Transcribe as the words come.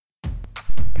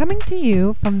Coming to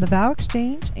you from the Vow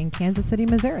Exchange in Kansas City,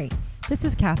 Missouri. This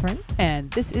is Catherine.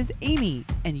 And this is Amy,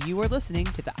 and you are listening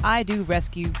to the I Do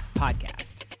Rescue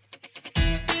podcast.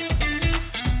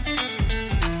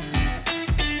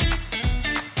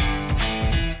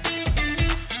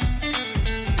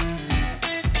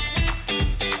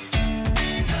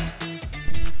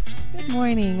 Good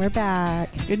morning. We're back.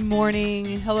 Good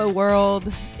morning. Hello,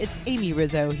 world. It's Amy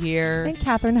Rizzo here. And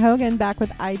Catherine Hogan back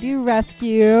with I Do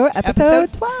Rescue,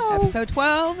 episode 12. Episode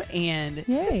 12, and Yay.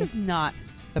 this is not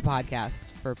the podcast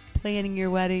for planning your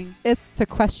wedding. It's a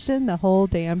question, the whole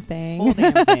damn thing. Whole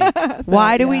damn thing. So,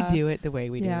 Why do we yeah. do it the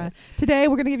way we do it? Today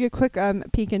we're going to give you a quick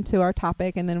peek into our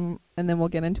topic, and then we'll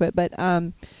get into it. But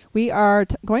we are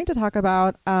going to talk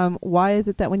about why is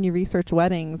it that when you research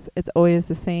weddings, it's always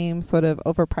the same sort of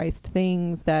overpriced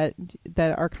things that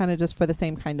are kind of just for the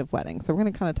same kind of wedding. So we're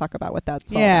going to kind of talk about what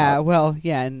that's all about. Well,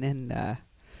 yeah, and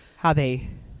how they,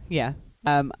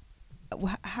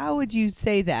 how would you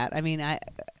say that? I mean,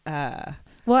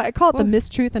 Well, I call it the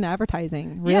mistruth in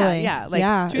advertising. Really,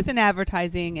 truth in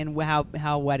advertising, and how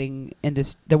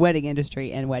the wedding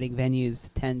industry and wedding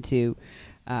venues tend to.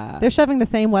 They're shoving the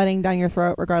same wedding down your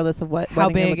throat, regardless of how wedding you're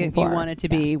big looking you for. want it to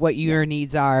be, what your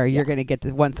needs are. You're going to get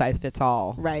the one size fits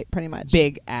all. Right, pretty much.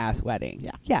 Big ass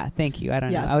wedding. Yeah. Thank you. I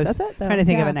don't Yes, know. I was that's it, though. trying to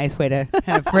think of a nice way to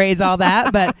kind of phrase all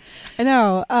that, but I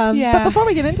know. But before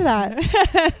we get into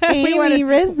that, Amy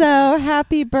Rizzo,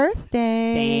 happy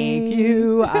birthday! Thank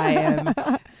you. I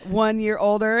am 1 year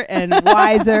older and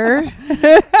wiser.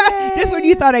 Just when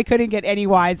you thought I couldn't get any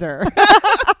wiser.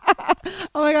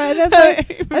 Oh my god,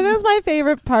 that's my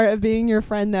favorite part of being your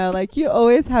friend, though. Like, you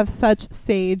always have such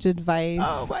sage advice.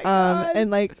 Oh my god.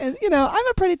 And you know, I'm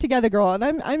a pretty together girl, and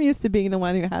I'm used to being the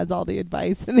one who has all the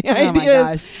advice and the ideas. Oh my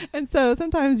gosh. And so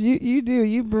sometimes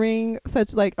you bring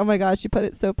such, like, oh my gosh, you put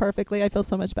it so perfectly. I feel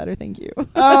so much better. Thank you.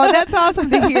 Oh, that's awesome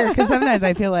to hear, because sometimes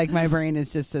I feel like my brain is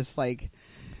just this like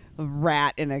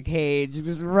rat in a cage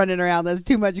just running around. There's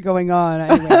too much going on.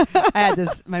 Anyway, I had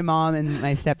this, my mom and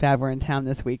my stepdad were in town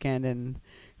this weekend, and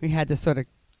we had this sort of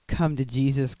come to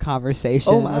Jesus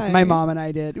conversation. Oh my. My mom and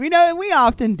I did. We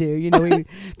often do. You know, we The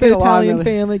get along Italian really.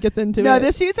 family gets into No,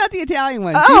 it. she's not the Italian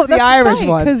one. Oh, She's the Irish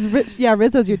one. Because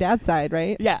Rizzo's your dad's side,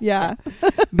 right? Yeah.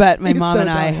 But my He's mom so and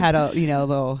I Italian. had a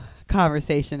little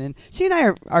conversation, and she and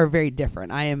I are very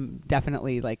different. I am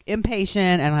definitely like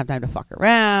impatient. I don't have time to fuck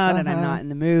around, and I'm not in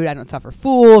the mood. I don't suffer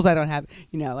fools. I don't have,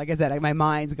 like I said, my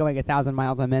mind's going 1,000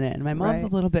 miles a minute, and my mom's a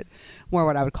little bit more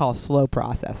what I would call a slow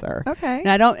processor. Okay. And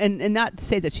I don't, and not to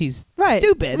say that she's Right.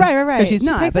 stupid. Right. Because she's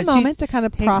not. Takes but a moment to kind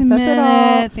of takes process a minute, it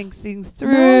all. thinks things through.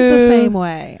 Will's the same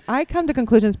way. I come to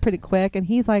conclusions pretty quick, and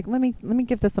he's like, "Let me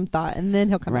give this some thought," and then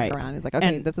he'll come back around. He's like,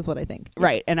 "Okay, this is what I think."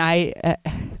 Right, and I.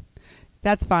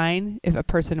 That's fine if a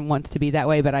person wants to be that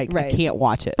way, but I can't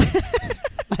watch it.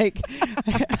 Like,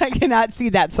 I cannot see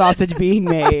that sausage being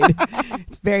made.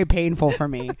 It's very painful for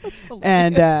me.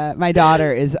 And my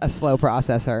daughter is a slow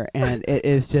processor, and it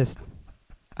is just,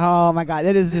 oh my God,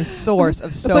 that is the source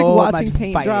of It's so like much watching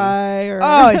paint fighting.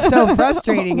 dry. It's so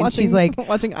frustrating. And she's like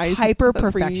watching ice hyper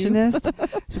freeze. perfectionist.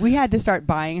 We had to start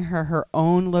buying her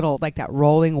own little, like, that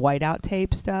rolling whiteout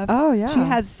tape stuff. Oh yeah, She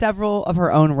has several of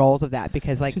her own rolls of that,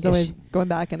 because like she's always going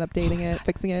back and updating it,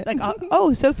 fixing it. like,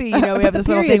 oh, Sophie, we have this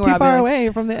little thing where too I'll be far like, away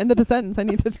from the end of the sentence. I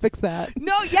need to fix that.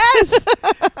 No, yes.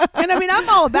 And I mean, I'm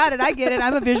all about it. I get it.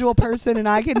 I'm a visual person, and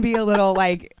I can be a little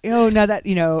like, that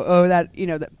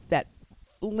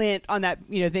lint on that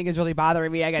thing is really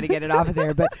bothering me. I got to get it off of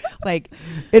there. But like,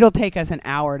 it'll take us an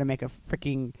hour to make a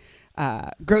freaking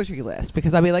grocery list,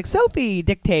 because I'll be like, Sophie,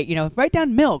 dictate, write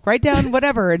down milk, write down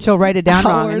whatever, and she'll write it down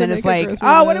wrong, and then it's like,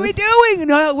 oh, what are we doing?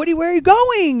 No, where are you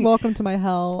going? Welcome to my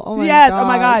hell. Oh my yes. gosh. Oh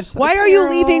my God. Why are you Girl.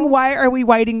 leaving? Why are we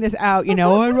writing this out?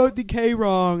 I wrote the K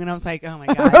wrong, and I was like, oh my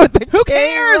God, who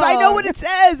cares? I know what it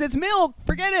says. It's milk.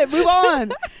 Forget it. Move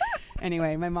on.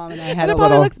 Anyway, my mom and I had and a it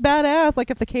probably little. looks badass,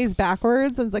 like if the K's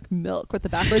backwards and it's like milk with the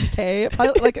backwards K.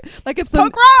 Like it's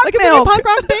punk rock like it's milk. like a punk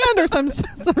rock band or some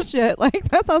shit. Like,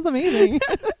 that sounds amazing.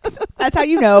 That's how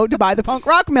you know to buy the punk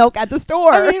rock milk at the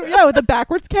store. I mean, yeah, with the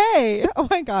backwards K. Oh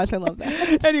my gosh, I love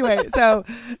that. Anyway, so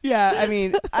yeah, I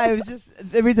mean, I was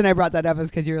just, the reason I brought that up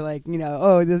is because you were like,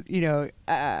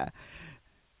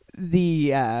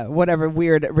 the whatever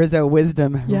weird Rizzo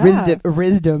wisdom. Yeah. Wisdom.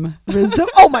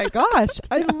 Oh my gosh,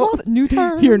 I love it. New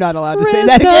term. You're not allowed to say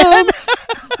that again.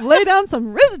 Lay down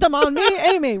some wisdom on me,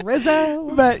 Amy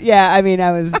Rizzo. But yeah, I mean,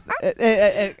 I was.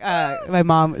 My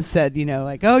mom said,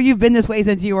 like, oh, you've been this way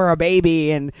since you were a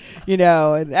baby, and you've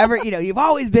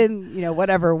always been,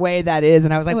 whatever way that is.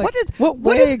 And I was like, what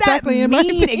does exactly that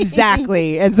mean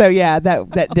exactly? And so yeah,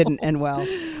 that didn't end well.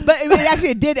 But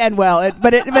it did end well.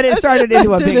 But it started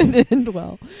into a big. Didn't end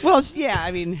well. Well, yeah,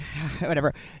 I mean,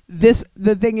 whatever.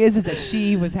 The thing is that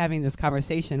she was having this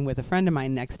conversation with a friend of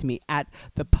mine next to me at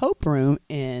the Pope Room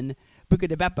in Buca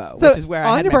di Beppo, which is where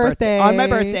I had my birthday. On my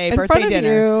birthday, in birthday front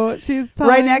dinner. Of you, she's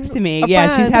right next to me.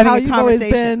 Yeah, she's having how a conversation. You've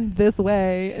always been this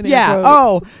way. Yeah.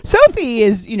 Oh, Sophie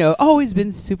is, always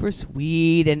been super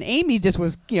sweet, and Amy just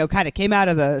was, kind of came out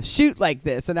of the chute like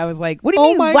this, and I was like, "What do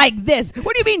you mean like this?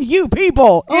 What do you mean, you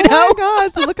people?" You know? My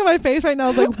gosh! So look at my face right now. I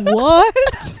was like, "What?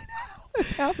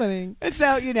 What's happening?" And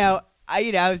so,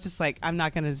 I was just like, I'm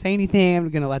not going to say anything. I'm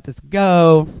going to let this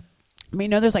go. I mean,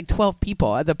 there's like 12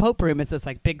 people. At the Pope Room, it's this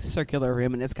like big circular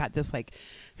room, and it's got this like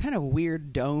kind of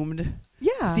weird domed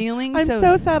ceiling. I'm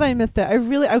so sad I missed it.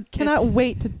 I cannot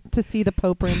wait to see the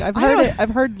Pope Room. I've heard it. I've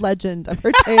heard legend. I've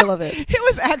heard tale of it. It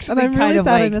was actually and I'm kind really of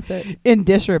sad like I missed it. In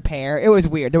disrepair. It was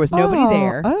weird. There was nobody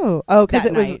there. Because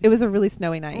it was a really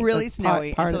snowy night. Really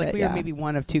snowy. Part so of like it, we were maybe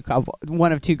one of two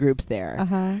groups there.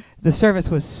 Uh-huh. The service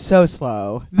was so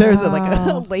slow. There's like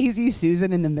a lazy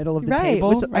Susan in the middle of the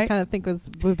table, which I kind of think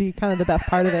would be kind of the best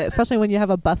part of it, especially when you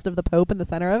have a bust of the Pope in the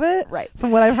center of it. Right.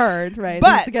 From what I've heard. Right.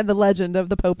 But this is, again, the legend of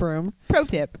the Pope Room. Pro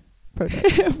tip.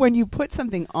 When you put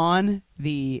something on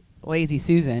the lazy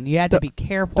Susan, you had to be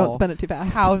careful. Don't spin it too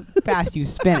fast. How fast you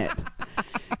spin it,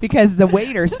 because the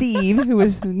waiter Steve, who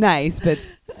was nice, but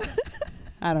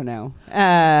I don't know,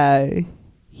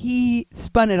 he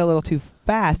spun it a little too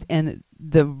fast, and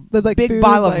the big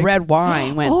bottle of red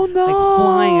wine went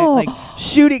flying, like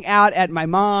shooting out at my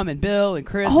mom and Bill and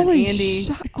Chris and Andy.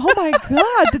 Oh my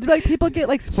God! Did people get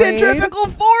sprayed? Centrifugal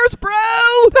force, bro.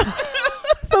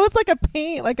 So it's like a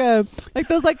paint, like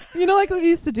those like they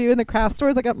used to do in the craft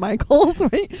stores, like at Michael's,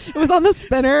 right? It was on the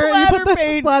spinner.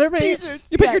 Splatter paint.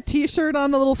 You put your T-shirt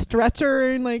on the little stretcher,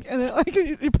 and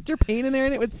you put your paint in there,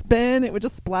 and it would spin. It would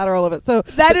just splatter all of it. So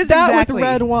that was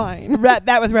red wine.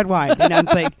 That was red wine, and I'm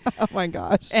like, oh my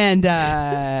gosh. And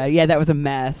that was a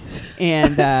mess.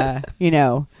 And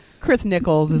Chris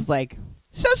Nichols is like,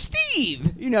 so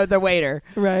Steve, the waiter,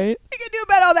 right? What you do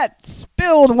about all that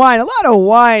spilled wine? A lot of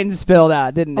wine spilled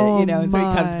out, didn't it? Oh So he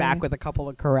comes back with a couple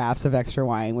of carafes of extra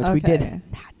wine, which we did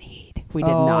not need. We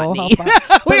did not need.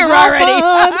 We were already.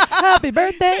 Happy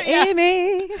birthday,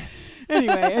 Amy.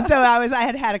 Anyway, and so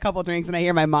I had a couple drinks, and I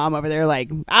hear my mom over there like,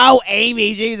 "Oh,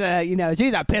 Amy, she's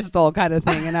a pistol kind of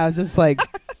thing," and I was just like.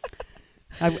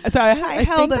 I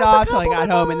held it off till I got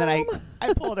home, and then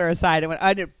I pulled her aside and went.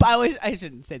 I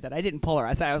shouldn't say that. I didn't pull her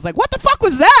aside. I was like, "What the fuck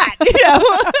was that?"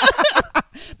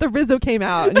 The Rizzo came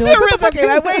out. And the Rizzo came.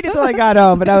 I waited till I got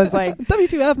home, but I was like,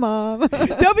 "WTF, Mom?"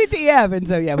 WTF. And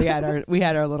so we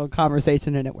had our little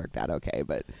conversation, and it worked out okay.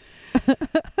 But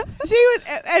she was,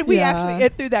 and we actually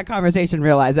through that conversation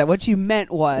realized that what she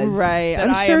meant was right.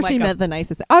 I'm sure she meant the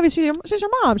nicest. Obviously, she's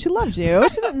your mom. She loves you.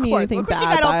 She didn't mean anything bad. She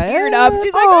got all teared up.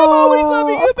 She's like, "I'm always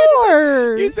loving you.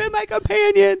 You've been my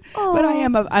companion." Aww. But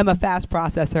I'm a fast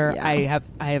processor. Yeah.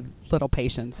 I have little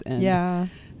patience, and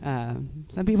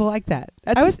some people like that.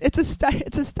 It's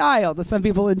a style that some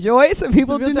people enjoy, some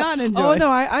people do not enjoy. Oh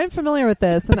no, I'm familiar with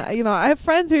this, and I have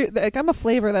friends who I'm a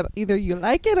flavor that either you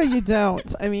like it or you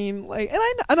don't. I mean,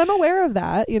 and I'm aware of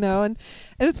that, and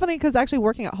it's funny because actually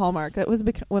working at Hallmark, that was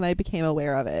when I became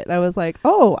aware of it. I was like,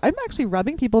 oh, I'm actually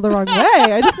rubbing people the wrong way.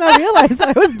 I just now realized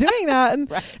I was doing that, and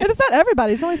it's not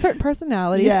everybody. It's only certain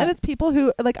personalities, and it's people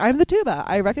who I'm the tuba.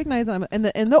 I recognize that I'm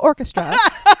in the orchestra.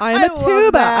 I'm a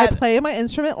tuba. I play my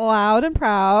instrument loud and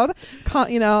proud.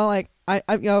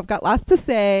 I've got lots to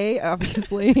say.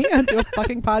 Obviously, I do a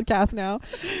fucking podcast now,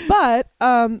 but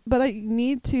I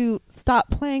need to stop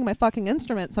playing my fucking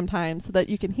instrument sometimes so that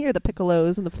you can hear the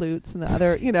piccolos and the flutes and the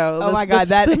other, Oh my God,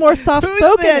 that the more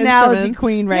soft-spoken analogy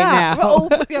queen right now.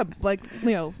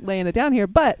 Well, laying it down here,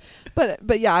 but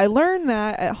yeah, I learned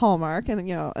that at Hallmark, and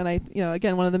I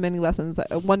again, one of the many lessons,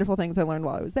 wonderful things I learned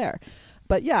while I was there.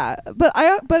 But yeah, but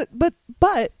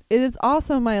it is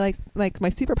also my like my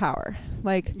superpower.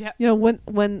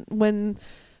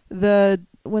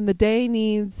 When the day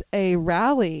needs a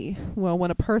rally, when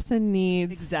a person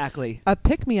needs a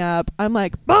pick me up, I'm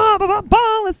like, bah, bah, bah,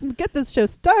 bah, let's get this show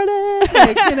started.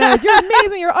 You're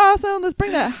amazing, you're awesome. Let's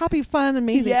bring that happy, fun,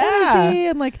 amazing energy,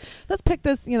 and let's pick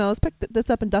this, let's pick this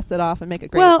up and dust it off and make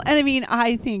it great. Well, and I mean,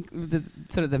 I think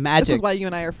the magic. This is why you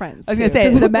and I are friends. I was gonna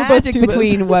say the magic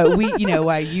between what we,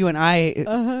 why you and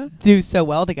I do so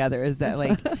well together is that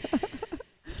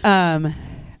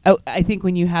I think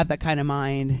when you have that kind of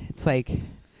mind, it's like,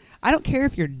 I don't care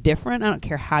if you're different. I don't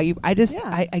care how you. I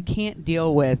can't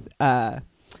deal with. I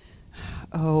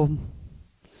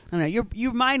don't know.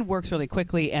 Your mind works really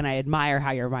quickly, and I admire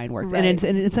how your mind works. Right. And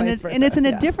it's in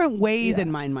a different way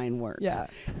than my mind works. Yeah.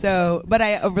 So, but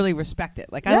I really respect it.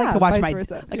 Like I like to watch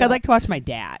I like to watch my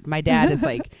dad. My dad is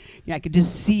like, I can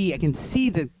see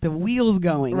the wheels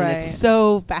going, and it's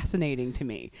so fascinating to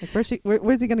me. Like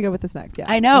where's he going to go with this next? Yeah.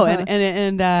 I know,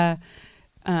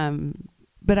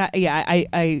 but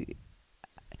I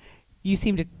you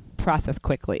seem to process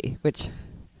quickly, which.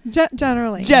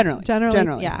 Generally,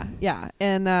 yeah,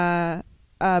 and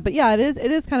but yeah, it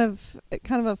is kind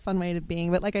of a fun way to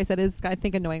being. But like I said, it's I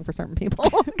think annoying for certain people.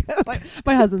 Like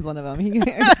my husband's one of them.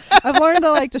 I've learned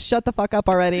to just shut the fuck up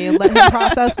already and let him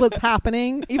process what's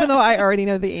happening, even though I already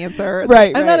know the answer.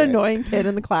 Right. I'm that annoying kid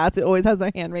in the class who always has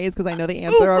their hand raised because I know the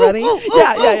answer already.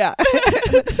 Yeah.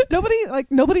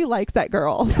 Nobody likes that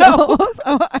girl, so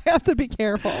I have to be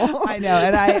careful. I know,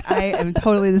 and I am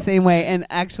totally the same way. And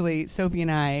actually, Sophie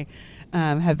and I.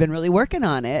 Have been really working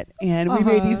on it, and we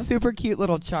made these super cute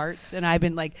little charts. And I've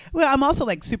been I'm also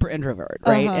super introvert,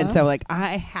 right? And so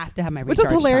I have to have my recharge which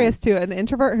is hilarious too. An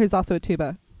introvert who's also a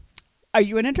tuba. Are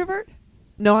you an introvert?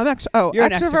 No, I'm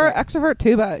extrovert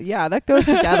tuba. Yeah, that goes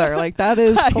together. That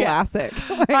is classic.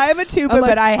 I'm a tuba,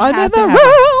 but I'm in the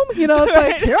room. It's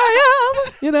like here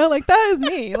I am. That is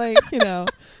me.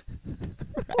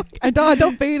 I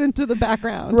don't fade into the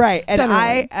background. Right. And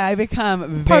I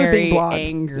become very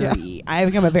angry. Yeah. I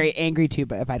become a very angry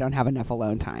tuba if I don't have enough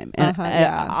alone time. And it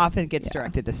often gets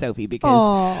directed to Sophie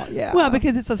because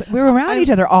because it's we're around each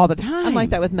other all the time. I'm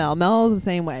like that with Mel. Mel's the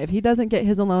same way. If he doesn't get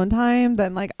his alone time,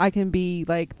 then I can be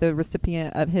the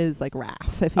recipient of his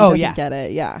wrath if he doesn't get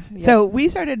it. Yeah. So we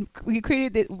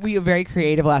were very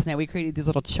creative last night. We created these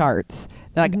little charts.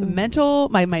 They're mental,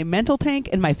 my mental tank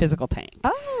and my physical tank.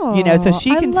 Oh. So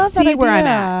she can see where I'm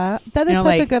at. That is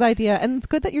such a good idea. And it's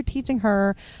good that you're teaching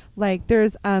her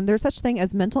there's such thing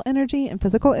as mental energy and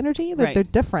physical energy. They're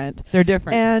different. They're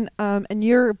different. And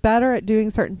you're better at doing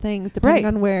certain things depending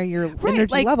on where your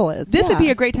energy level is. This would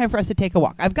be a great time for us to take a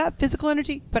walk. I've got physical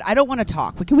energy, but I don't want to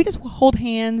talk. But can we just hold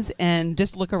hands and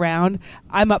just look around?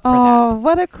 I'm up for that. Oh,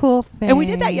 what a cool thing. And we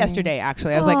did that yesterday,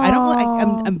 actually. I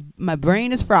was my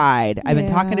brain is fried. I've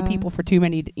been talking to people for too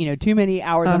many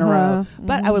hours in a row,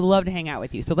 but I would love to hang out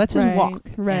with you. So let's just walk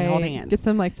and hold hands. Get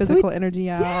some physical energy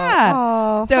out. Yeah.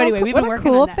 Oh, so anyway, we've been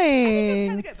working on that.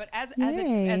 Thing. I think it's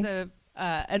kind of good, but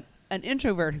as an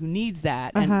introvert who needs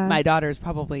that, and my daughter is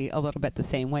probably a little bit the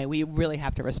same way. We really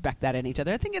have to respect that in each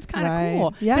other. I think it's kind of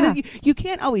cool. Yeah. You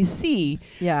can't always see.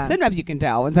 Yeah. Sometimes you can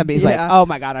tell when somebody's like, "Oh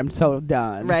my God, I'm so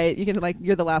done." Right. You can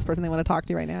you're the last person they want to talk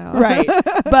to right now. Right.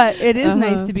 But it is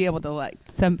nice to be able to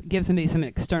give somebody some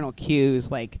external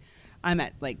cues. I'm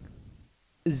at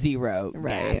 0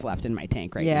 gas left in my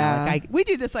tank right now. We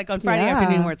do this on Friday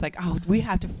afternoon where it's we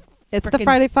have to. It's the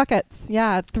Friday fuck-its.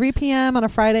 Yeah, 3 p.m. on a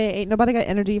Friday. Ain't nobody got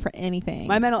energy for anything.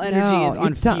 My mental energy is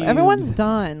on fumes. Everyone's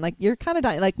done. You're kind of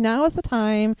done. Now is the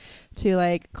time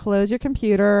to close your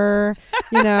computer,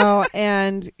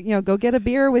 and go get a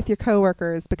beer with your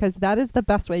coworkers, because that is the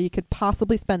best way you could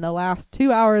possibly spend the last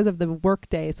 2 hours of the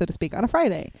workday, so to speak, on a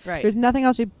Friday. Right. There's nothing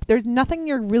else. There's nothing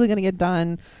you're really going to get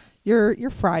done. You're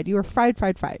fried. You are fried.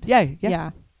 Yeah.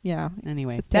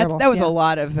 Anyway, that was a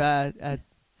lot of.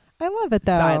 I love it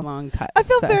though. Sidelong I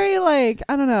feel very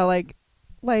I don't know,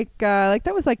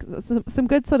 that was some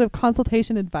good sort of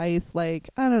consultation advice. I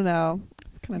don't know.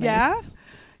 It's kind of nice.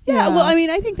 Yeah. Well, I mean,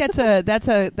 I think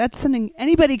that's something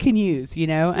anybody can use. I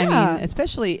mean,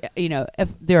 especially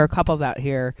if there are couples out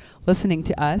here listening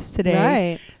to us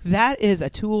today. Right. That is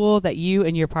a tool that you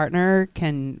and your partner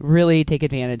can really take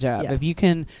advantage of. Yes. If you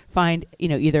can find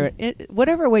either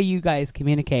whatever way you guys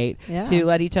communicate to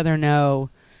let each other know.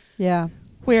 Yeah.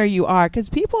 Where you are, because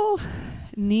people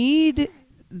need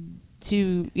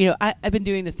to, I've been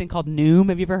doing this thing called Noom.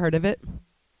 Have you ever heard of it?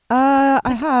 I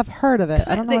have heard of it.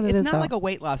 I don't know what it is. It's not like a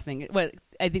weight loss thing.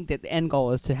 I think that the end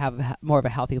goal is to have more of a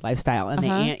healthy lifestyle,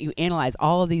 and you analyze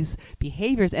all of these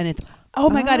behaviors, and it's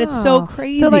my God, it's so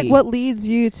crazy. So what leads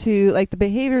you to the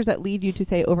behaviors that lead you to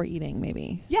say overeating,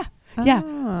 maybe? Yeah. Yeah,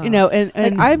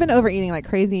 and I've been overeating like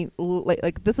crazy.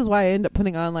 This is why I end up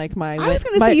putting on my. I was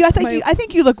going to say I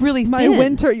think you look really thin. My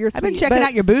winter. I've been checking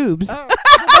out your boobs.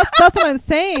 That's what I'm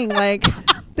saying.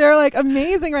 They're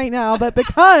amazing right now, but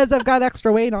because I've got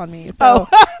extra weight on me, so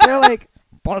they're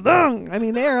I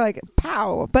mean, they're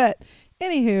pow. But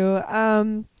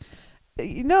anywho,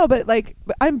 but like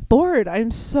I'm bored.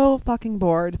 I'm so fucking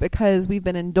bored because we've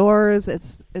been indoors.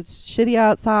 It's shitty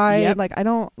outside. Yep. Like I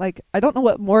don't know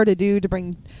what more to do to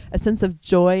bring a sense of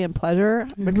joy and pleasure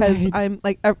because Right. I'm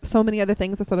like so many other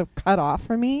things are sort of cut off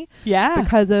for me. Yeah.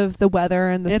 Because of the weather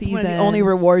and the it's season. one of the only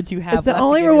rewards you have. It's the left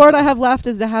only to give reward I yourself. have left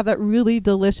is to have that really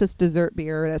delicious dessert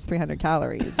beer that's 300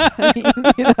 calories. I mean,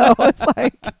 it's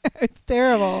like it's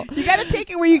terrible. You got to take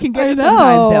it where you can get I it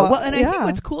sometimes, though. know. Well, and I think Yeah.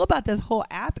 what's cool about this whole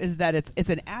app is that it's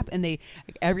an app, and they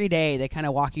like, every day they kind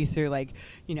of walk you through, like,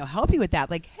 help you with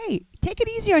that. Like, hey, take it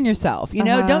easy on yourself. You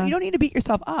Uh-huh. don't need to beat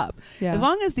yourself up. Yeah. As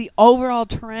long as the overall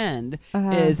trend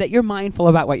is that you're mindful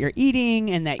about what you're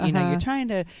eating, and that you're trying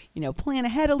to plan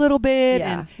ahead a little bit,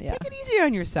 Yeah, and yeah. take it easy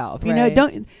on yourself. Right.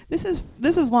 Don't. This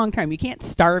is long term. You can't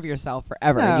starve yourself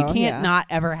forever. No, you can't yeah. not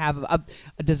ever have a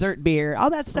dessert beer. All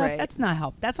that stuff. Right. That's not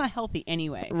healthy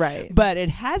anyway. Right. But it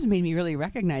has made me really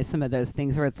recognize some of those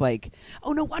things where it's like,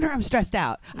 oh, no wonder I'm stressed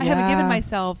out. I haven't given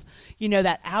myself,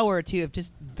 that hour or two of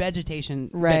just vegetation.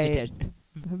 Right.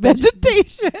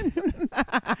 Vegetation.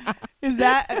 Is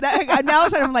that now?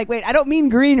 I'm like, wait, I don't mean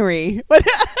greenery. But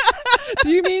Do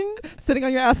you mean sitting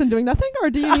on your ass and doing nothing, or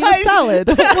do you mean a salad?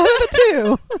 One of the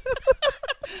two.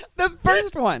 the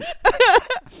first one.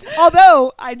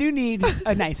 Although I do need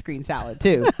a nice green salad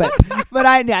too, but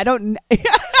I don't.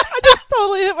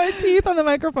 Totally hit my teeth on the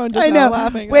microphone just I know. now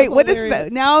laughing. Wait, That's what is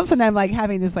hilarious. now? All of a sudden, I'm like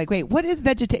having this like, wait, what is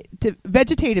vegetative state?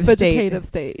 Vegetative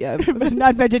state, yeah.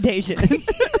 Not vegetation.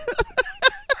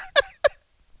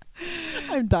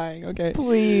 I'm dying, okay.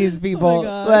 Please, people,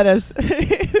 gosh. let us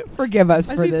forgive us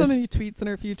I for see this. so many tweets in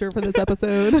our future for this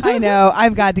episode. I know.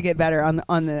 I've got to get better on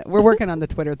the. We're working on the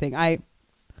Twitter thing. I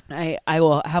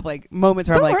will have like moments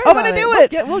where Don't I'm like, worry I'm gonna about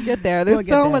do it. We'll get there. There's We'll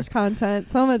get so there. much content,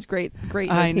 so much greatness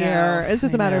I know, here. It's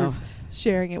just a I matter know. of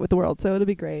sharing it with the world, so it'll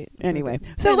be great. Anyway,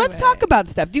 so let's talk about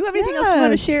stuff. Do you have anything else you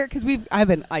want to share? Because I've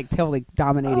been like totally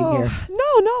dominating here. No.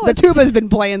 The tuba's been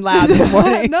playing loud this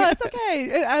morning. No, it's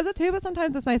okay. As a tuba,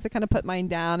 sometimes it's nice to kind of put mine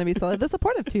down and be sort of the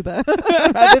supportive tuba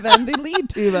rather than the lead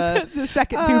tuba. The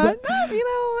second tuba.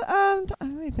 No, let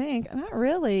me think. Not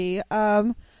really.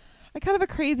 I kind of a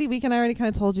crazy weekend I already kind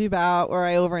of told you about where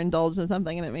I overindulged in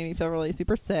something and it made me feel really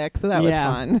super sick. So that was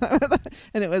fun.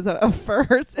 And it was a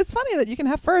first. It's funny that you can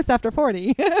have first after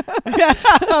 40.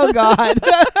 Oh God.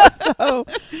 So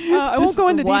I won't go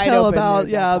into wide detail open about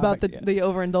with that about topic, the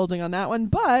overindulging on that one,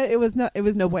 but it was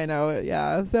no bueno.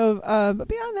 Yeah. So but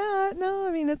beyond that, no.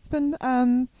 I mean, it's been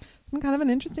kind of an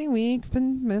interesting week.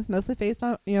 Been mostly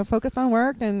focused on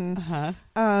work and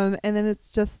and then it's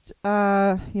just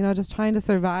just trying to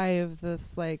survive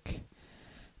this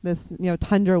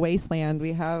tundra wasteland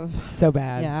we have. So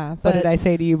bad. Yeah. What But did I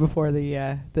say to you before the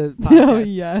podcast? Oh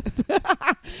yes.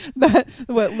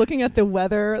 Looking at the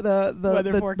weather,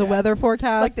 the weather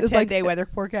forecast, like the 10-day weather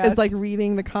forecast. It's like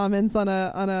reading the comments on like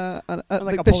a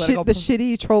the political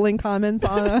shitty trolling comments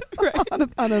on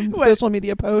a social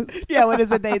media post. Yeah, what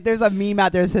is it? There's a meme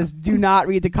out there that says, "Do not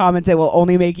read the comments; it will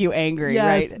only make you angry."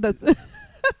 Yes, right?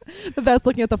 That's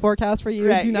looking at the forecast for you.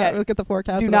 Right, Do not look at the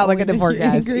forecast. Do It'll not look only at the make you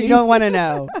forecast. angry. You don't want to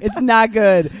know. It's not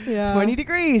good. Yeah. 20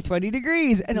 degrees,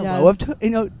 and a Yes. low of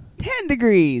 10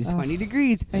 degrees, 20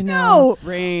 degrees, I snow,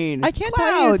 rain. I can't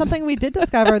clouds. tell you something we did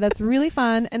discover that's really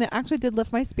fun, and it actually did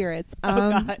lift my spirits.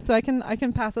 God. So I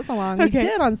can pass this along. Okay. We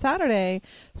did on Saturday.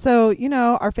 So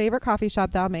our favorite coffee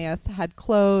shop, Dalmaeus, had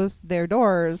closed their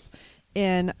doors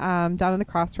in down in the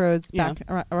Crossroads back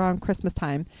around Christmas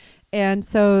time. And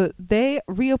so they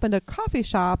reopened a coffee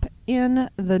shop in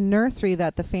the nursery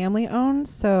that the family owns.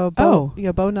 So Bo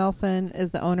Nelson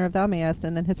is the owner of Dalmaeus,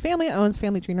 and then his family owns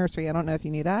Family Tree Nursery. I don't know if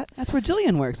you knew that. That's where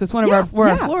Jillian works. That's one of our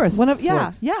florists.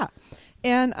 works. Yeah.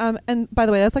 And by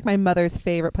the way, that's like my mother's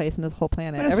favorite place in this whole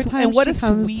planet. Every time and what she a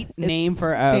comes, sweet it's name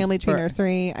for a Family Tree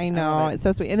Nursery. I know, it's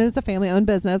so sweet, and it's a family-owned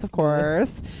business, of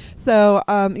course. So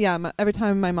every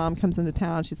time my mom comes into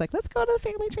town, she's like, "Let's go to the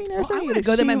Family Tree Nursery." I want to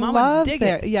go there. My mom would dig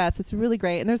it. Yes, it's really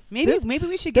great. And maybe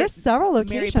we should get several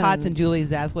locations. Mary Potts and Julie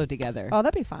Zaslow together. Oh,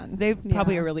 that'd be fun. They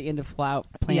probably are really into plants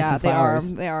yeah, and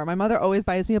flowers. They are. My mother always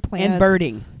buys me a plant and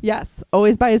birding. Yes,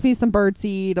 always buys me some bird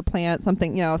seed, a plant,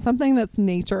 something something that's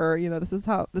nature. This is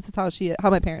how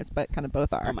my parents, but kind of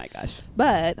both are. Oh my gosh!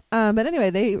 But anyway,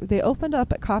 they opened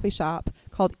up a coffee shop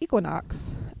called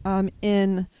Equinox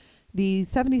in the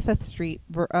 75th Street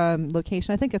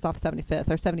location. I think it's off 75th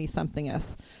or 70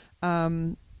 somethingth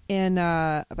in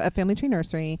a Family Tree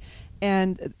Nursery.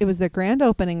 And it was their grand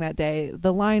opening that day.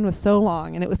 The line was so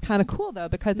long, and it was kind of cool though,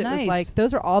 because it was like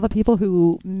those are all the people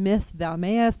who miss the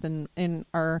Emmaus and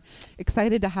are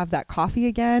excited to have that coffee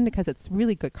again, because it's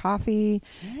really good coffee.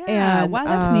 Yeah, and wow,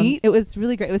 that's neat. It was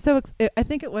really great. It was so I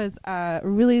think it was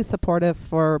really supportive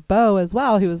for Bo as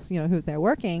well, who was there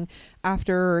working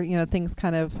after things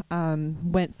kind of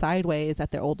went sideways at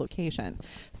their old location.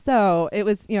 So it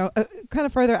was kind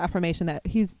of further affirmation that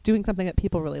he's doing something that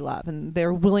people really love, and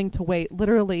they're willing to wait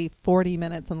literally 40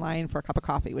 minutes in line for a cup of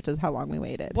coffee, which is how long we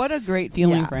waited. What a great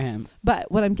feeling for him. But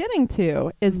what I'm getting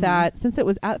to is that since it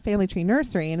was at Family Tree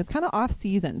Nursery and it's kind of off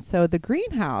season, so the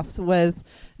greenhouse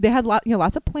they had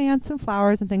lots of plants and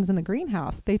flowers and things in the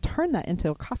greenhouse. They turned that into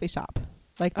a coffee shop,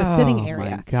 like the sitting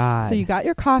area. My God. So you got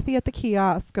your coffee at the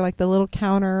kiosk, or like the little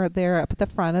counter there up at the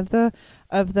front of the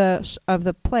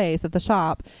place, of the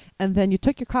shop, and then you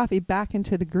took your coffee back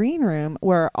into the green room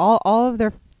where all of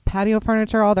their patio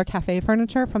furniture, all their cafe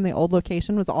furniture from the old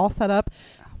location was all set up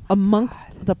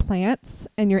amongst the plants,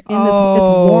 and you're in this.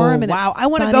 It's warm and wow, it's I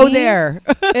want to sunny. go there.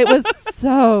 It was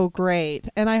so great,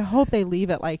 and I hope they leave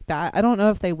it like that. I don't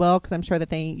know if they will, because I'm sure that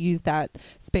they use that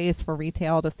space for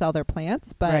retail to sell their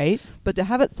plants, but to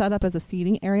have it set up as a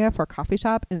seating area for a coffee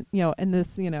shop, and in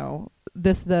this the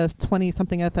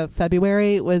 20-something of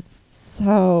February was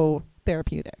so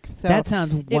therapeutic. So that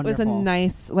sounds wonderful. It was a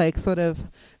nice, like, sort of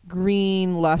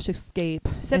green, lush escape.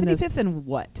 75th and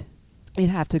what? You'd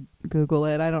have to Google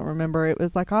it. I don't remember. It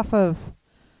was like off of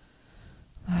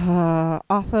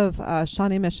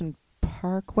Shawnee Mission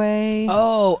Parkway.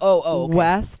 Okay.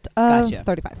 West of Gotcha.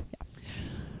 35. Yeah.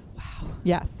 Wow.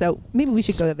 Yeah. So maybe we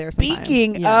should go there sometime.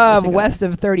 Speaking of west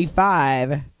of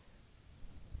 35,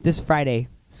 this Friday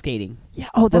skating. Yeah.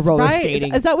 Oh, that's roller right.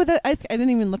 skating. Is that what I didn't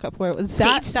even look up where it was.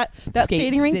 That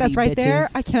skating rink that's right there.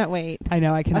 I cannot wait. I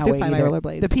know. I cannot have to wait find either. my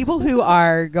rollerblades. The people who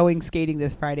are going skating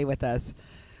this Friday with us,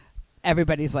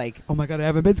 everybody's like, "Oh my God, I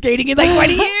haven't been skating in like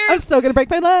 20 years. I'm still gonna break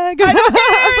my leg. I'm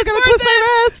still gonna twist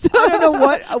my wrist. I don't know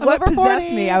what possessed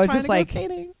 40, me. I was just like,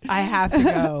 skating. I have to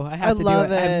go. I have to do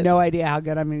it. I have no idea how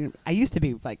good. I mean, I used to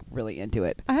be like really into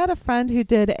it. I had a friend who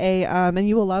did and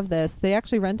you will love this. They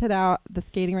actually rented out the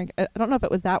skating rink. I don't know if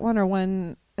it was that one or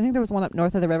one. I think there was one up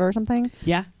north of the river or something.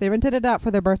 Yeah. They rented it out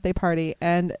for their birthday party,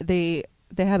 and they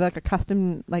had like a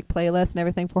custom like playlist and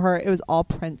everything for her. It was all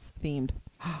Prince themed.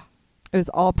 It was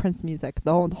all Prince music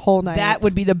the whole night. That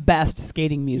would be the best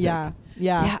skating music.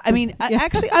 Yeah. I mean,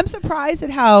 actually, I'm surprised at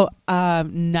how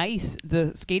nice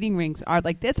the skating rinks are.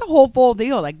 Like, it's a whole full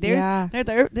deal. Like, they're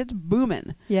it's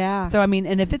booming. Yeah. So I mean,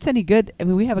 and if it's any good, I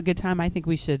mean, we have a good time. I think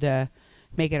we should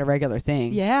make it a regular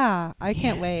thing. Yeah, I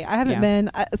can't wait. I haven't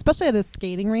been, especially at a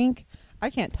skating rink. I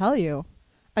can't tell you.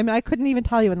 I mean, I couldn't even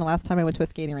tell you when the last time I went to a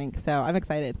skating rink, so I'm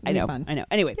excited. It'll be fun. I know.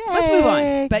 Anyway, Yay. let's move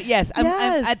on. But yes,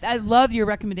 I love your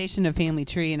recommendation of Family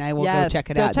Tree, and I will go check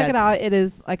it out. Check it out. It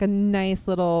is like a nice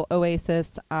little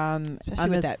oasis. Especially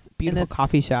with that beautiful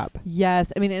coffee shop.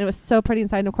 Yes. I mean, and it was so pretty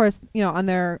inside. And of course, on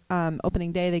their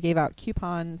opening day, they gave out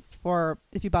coupons for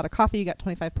if you bought a coffee, you got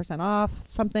 25% off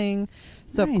something.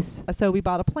 So, nice. So we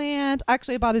bought a plant.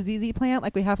 Actually, I bought a ZZ plant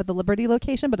like we have at the Liberty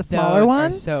location, but a smaller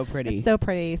one. Those are so pretty. It's so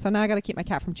pretty. So now I got to keep my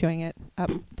cat from chewing it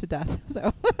up to death.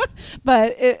 So,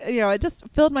 but it just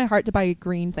filled my heart to buy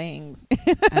green things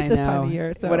at this time of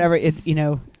year. So. Whatever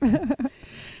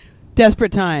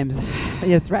desperate times.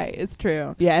 It's right. It's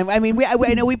true. Yeah, and I mean,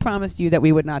 I know we promised you that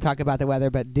we would not talk about the weather,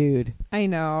 but dude, I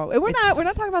know we're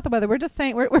not talking about the weather. We're just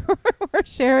saying we're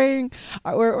sharing.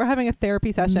 We're having a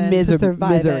therapy session to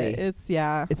survive misery. it.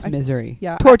 It's misery.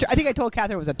 Yeah, torture. I think I told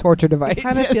Catherine it was a torture device. It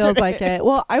kind of feels like it.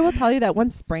 Well, I will tell you that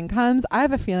once spring comes, I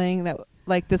have a feeling that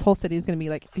like this whole city is going to be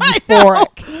like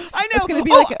euphoric. I know. It's going to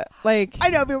be like I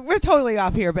know. But we're totally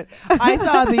off here, but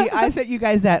I sent you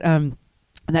guys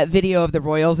that video of the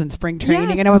Royals in spring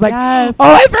training, and I was like, oh,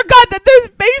 I forgot that there's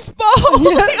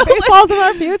baseball. Baseball's in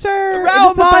our future.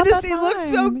 Raul Mondesi looks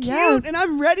so cute, and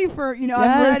I'm ready for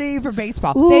I'm ready for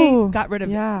baseball. Ooh, they got rid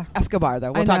of Escobar,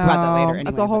 though. We'll talk about that later. Anyway,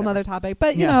 that's a whole nother topic,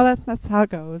 but that's how it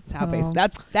goes.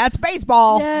 That's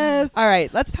baseball. Yes. All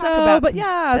right, let's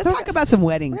talk about some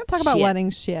wedding. We're gonna talk about wedding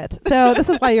shit. So this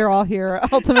is why you're all here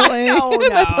ultimately. No, to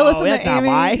listen that's to not Amy,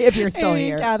 why. If you're still Amy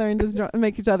here, and Catherine just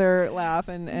make each other laugh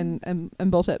and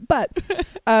bullshit. But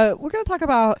we're going to talk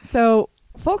about, so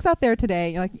folks out there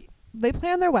today, they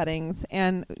plan their weddings,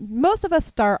 and most of us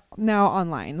start now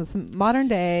online. Some modern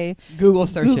day Google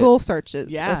searches.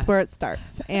 Yeah. That's where it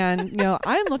starts. And,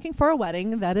 I'm looking for a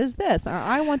wedding that is this, or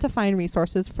I want to find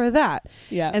resources for that.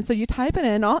 Yeah. And so you type it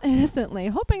in all innocently,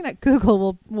 hoping that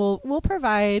Google will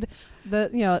provide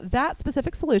that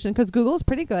specific solution, because Google is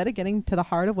pretty good at getting to the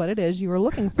heart of what it is you were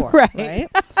looking for. Right.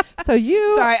 So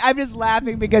you... Sorry, I'm just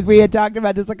laughing because we had talked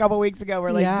about this a couple weeks ago.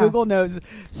 We're like, Google knows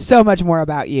so much more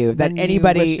about you than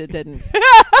anybody. You wish it didn't.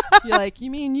 You're like, you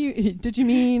mean did you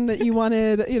mean that you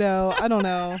wanted, I don't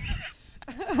know.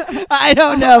 I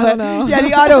don't know. Yeah,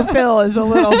 the autofill is a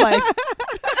little like...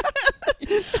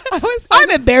 I'm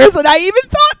embarrassed that I even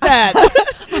thought that.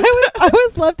 I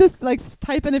always love to like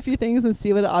type in a few things and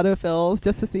see what it autofills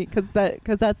just to see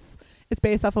because it's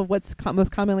based off of what's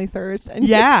most commonly searched, and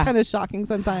it's kind of shocking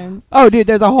sometimes. Oh, dude,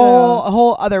 there's a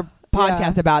whole other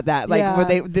podcast about that, like where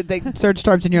they search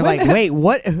terms and you're like, wait,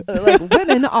 what? Like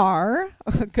women are.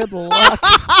 Good luck.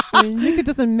 I mean, you could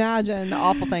just imagine the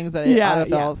awful things that it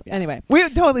autofills. Yeah. Anyway, we're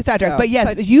totally sidetracked, but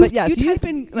yes, you type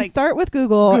in like start with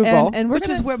Google and which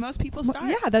is where most people start.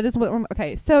 Yeah, that is what.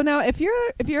 Okay, so now if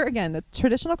you're again the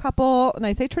traditional couple, and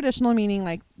I say traditional meaning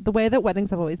like the way that weddings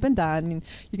have always been done,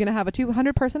 you're gonna have a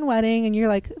 200-person wedding, and you're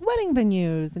like wedding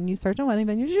venues, and you search on wedding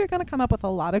venues, you're gonna come up with a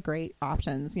lot of great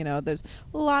options. There's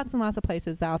lots and lots of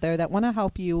places out there that want to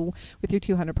help you with your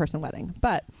 200-person wedding,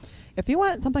 but if you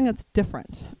want something that's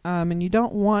different and you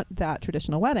don't want that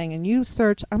traditional wedding and you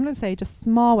search, I'm going to say just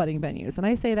small wedding venues. And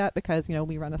I say that because,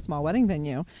 we run a small wedding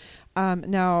venue.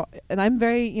 Now, and I'm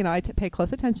very, I pay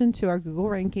close attention to our Google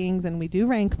rankings, and we do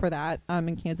rank for that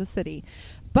in Kansas City.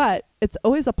 But it's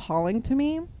always appalling to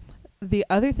me the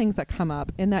other things that come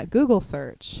up in that Google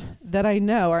search that I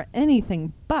know are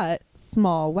anything but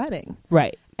small wedding.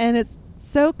 Right. And it's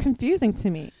so confusing to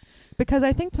me. Because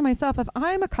I think to myself, if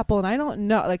I'm a couple and I don't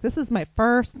know, like this is my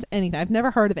first anything, I've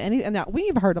never heard of any, and now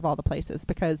we've heard of all the places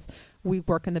because we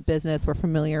work in the business, we're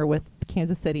familiar with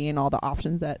Kansas City and all the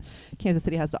options that Kansas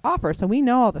City has to offer, so we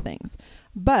know all the things.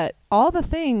 But all the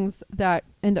things that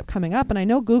end up coming up, and I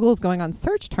know Google's going on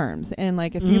search terms, and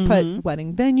like if you put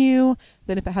wedding venue,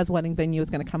 then if it has wedding venue, it's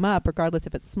going to come up regardless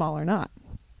if it's small or not.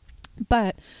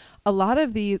 But a lot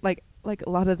of the like a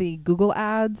lot of the Google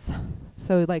ads,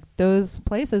 so like those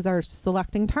places are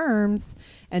selecting terms,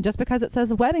 and just because it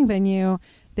says wedding venue,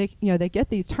 they get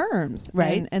these terms,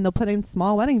 right? And they'll put in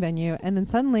small wedding venue, and then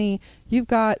suddenly you've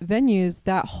got venues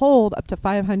that hold up to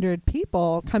 500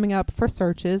 people coming up for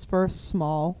searches for a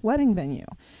small wedding venue.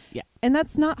 Yeah, and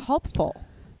that's not helpful.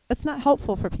 It's not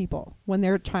helpful for people when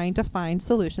they're trying to find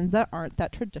solutions that aren't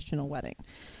that traditional wedding.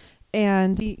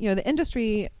 And the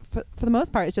industry, for the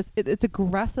most part, it's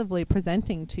aggressively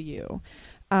presenting to you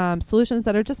solutions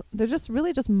that they're just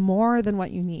really just more than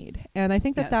what you need. And I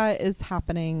think that is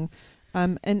happening.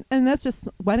 And that's just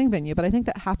wedding venue, but I think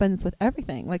that happens with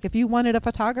everything. Like if you wanted a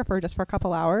photographer just for a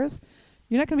couple hours,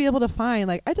 you're not going to be able to find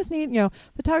like, I just need,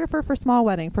 photographer for small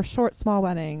wedding, for short small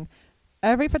wedding.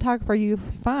 Every photographer you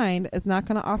find is not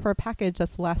going to offer a package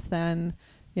that's less than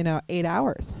 8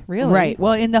 hours, really. Right.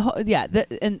 Well, in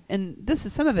the and this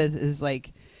is some of it is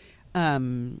like,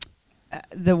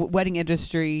 the wedding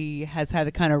industry has had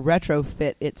to kind of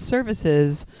retrofit its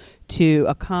services to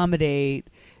accommodate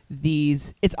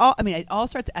these. It all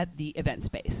starts at the event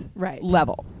space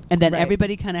level, and then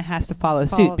everybody kind of has to follow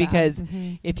suit because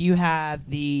if you have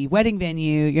the wedding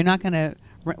venue, you're not going to.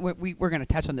 We're going to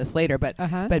touch on this later, but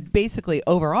basically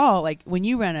overall, like when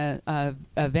you rent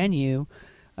a venue.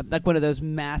 Like one of those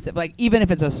massive, like even if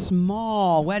it's a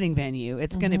small wedding venue,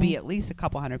 it's going to be at least a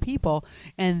couple hundred people,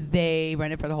 and they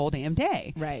rent it for the whole damn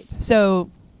day. Right.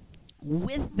 So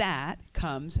with that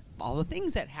comes all the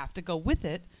things that have to go with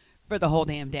it for the whole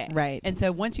damn day. Right. And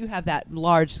so once you have that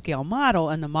large scale model,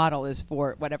 and the model is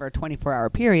for whatever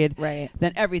 24-hour period,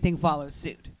 then everything follows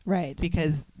suit. Right.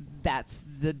 Because that's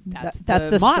the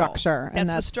model. Structure.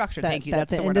 That's the structure. Thank you.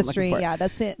 That's the word industry. I'm looking for. Yeah,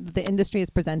 that's the industry is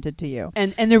presented to you.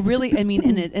 And they're really, I mean,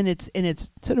 and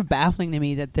it's sort of baffling to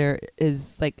me that there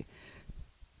is like,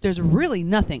 there's really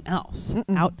nothing else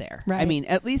out there. Right. I mean,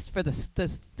 at least for the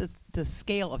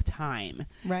scale of time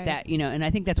that, and I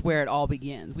think that's where it all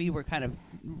begins. We were kind of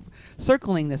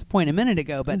circling this point a minute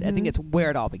ago, but I think it's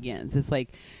where it all begins. It's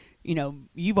like,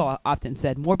 you've often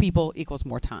said more people equals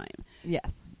more time.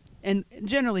 Yes. And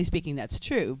generally speaking, that's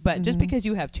true. But just because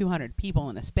you have 200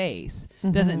 people in a space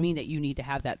doesn't mean that you need to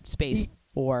have that space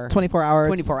for 24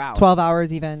 hours, 12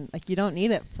 hours even. Like you don't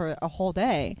need it for a whole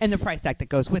day. And the price tag that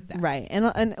goes with that. Right.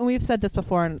 And we've said this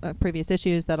before in previous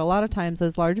issues that a lot of times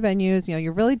those large venues,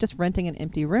 you're really just renting an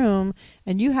empty room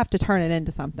and you have to turn it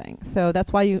into something. So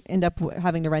that's why you end up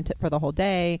having to rent it for the whole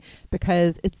day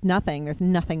because it's nothing. There's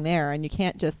nothing there. And you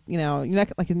can't just, you're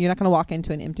not going to walk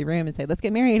into an empty room and say, let's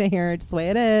get married in here. It's the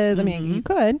way it is. I mean, you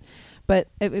could, but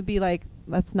it would be like,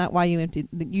 that's not why you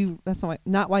that's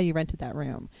not why you rented that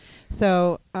room.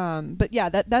 So, but yeah,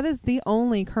 that is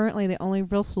currently the only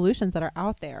real solutions that are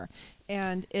out there.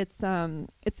 And it's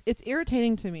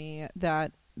irritating to me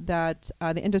that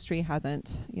the industry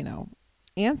hasn't,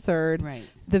 answered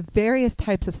the various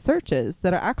types of searches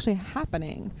that are actually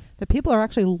happening, that people are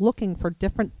actually looking for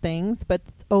different things, but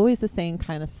it's always the same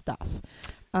kind of stuff.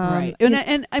 Right.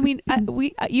 And I mean,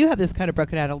 you have this kind of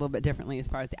broken out a little bit differently as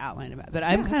far as the outline of it, but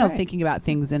I'm kind of thinking about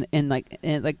things in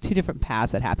like two different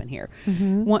paths that happen here.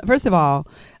 Mm-hmm. One, first of all,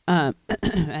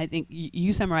 I think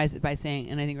you summarized it by saying,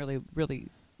 and I think really, really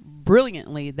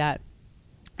brilliantly, that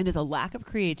it is a lack of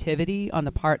creativity on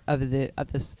the part of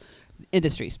this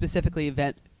industry, specifically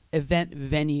event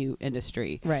venue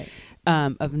industry, right?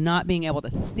 Of not being able to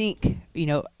think,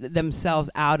 themselves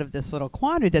out of this little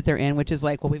quandary that they're in, which is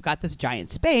like, well, we've got this giant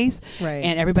space, right,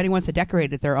 and everybody wants to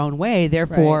decorate it their own way.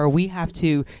 Therefore, we have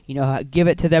to, give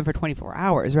it to them for 24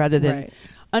 hours rather than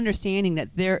understanding that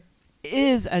there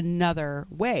is another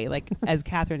way. Like as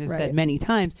Catherine has said many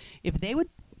times, if they would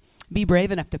be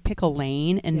brave enough to pick a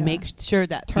lane and make sure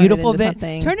that turn beautiful event,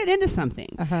 turn it into something.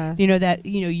 That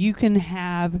you can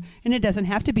have, and it doesn't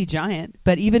have to be giant,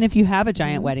 but even if you have a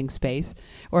giant wedding space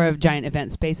or a giant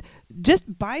event space, just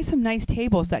buy some nice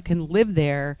tables that can live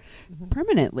there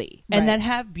permanently and that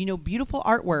have beautiful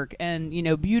artwork and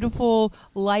beautiful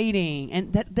lighting,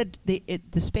 and that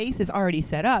the space is already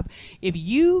set up. If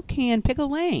you can pick a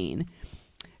lane,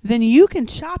 then you can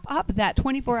chop up that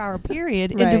 24-hour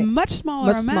period into much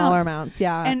smaller amounts.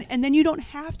 Yeah. And then you don't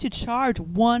have to charge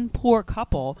one poor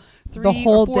couple the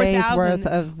whole day's worth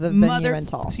of the venue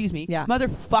rental. Excuse me. Yeah.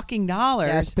 Motherfucking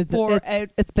dollars. Yeah,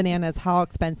 it's bananas how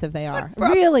expensive they are.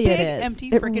 Really it is. Empty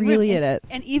it really it is.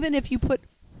 And even if you put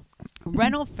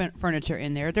rental furniture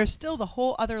in there, there's still the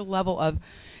whole other level of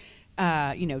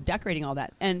decorating all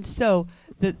that. And so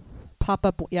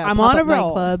pop-up, I'm on a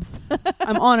roll. Nightclubs.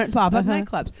 I'm on it. Pop-up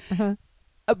nightclubs.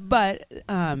 But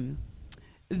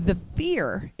the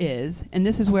fear is, and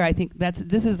this is where I think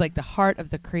this is like the heart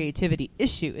of the creativity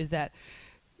issue, is that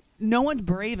no one's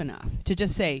brave enough to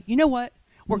just say, you know what,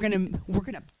 we're gonna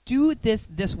do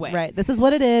this way. Right. This is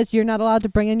what it is. You're not allowed to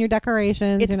bring in your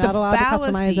decorations. You're not allowed to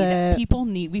customize it. People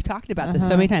need. We've talked about this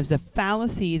so many times. The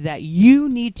fallacy that you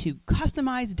need to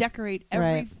customize, decorate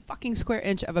every fucking square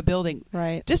inch of a building.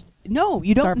 Right. Just no.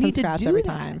 You don't need to do every that.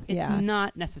 Time. It's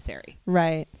not necessary.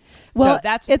 Right. Well,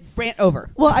 so it's rant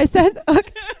over. Well, I said I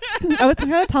was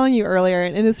kind of telling you earlier,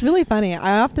 and it's really funny.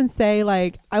 I often say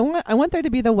like I want there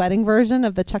to be the wedding version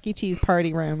of the Chuck E. Cheese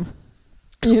party room.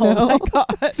 Oh my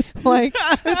God. Like,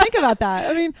 think about that.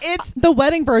 I mean, it's the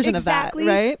wedding version of that,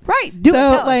 right? Right.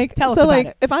 Tell us about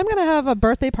it. If I'm going to have a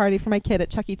birthday party for my kid at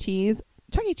Chuck E. Cheese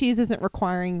isn't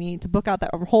requiring me to book out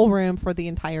that whole room for the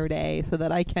entire day so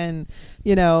that I can,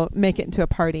 make it into a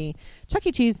party. Chuck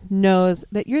E. Cheese knows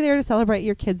that you're there to celebrate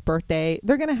your kid's birthday.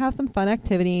 They're going to have some fun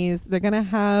activities. They're going to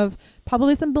have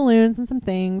probably some balloons and some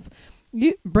things.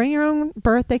 You bring your own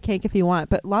birthday cake if you want,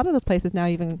 but a lot of those places now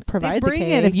even provide the cake.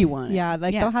 Bring it if you want. Yeah,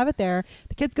 they'll have it there.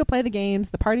 The kids go play the games.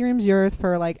 The party room's yours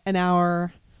for like an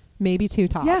hour, maybe two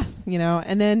tops. Yeah.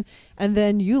 And then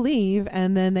you leave,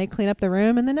 and then they clean up the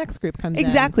room, and the next group comes in.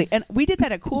 Exactly. And we did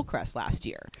that at Cool Crest last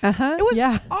year. It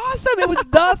was awesome. It was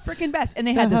the freaking best. And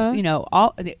they had this,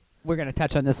 we're going to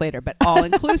touch on this later, but all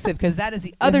inclusive, because that is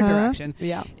the other direction.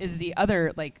 Yeah. Is the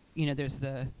other, there's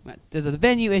the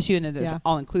venue issue, and then there's an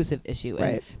all inclusive issue.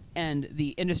 Right. And the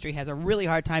industry has a really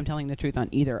hard time telling the truth on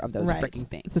either of those freaking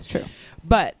things. This is true.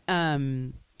 But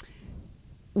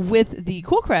with the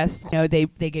Cool Crest, they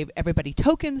gave everybody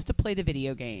tokens to play the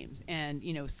video games, and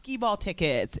skee ball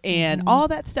tickets and all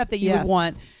that stuff that you would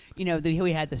want.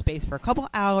 We had the space for a couple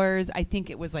hours. I think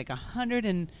it was like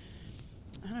 $120,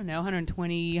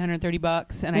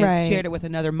 $130, and I shared it with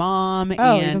another mom,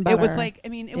 and it was like,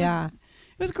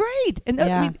 it was great. And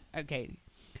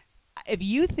if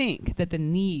you think that the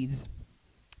needs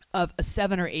of a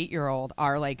 7 or 8 year old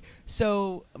are like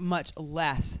so much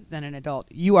less than an adult,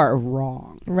 you are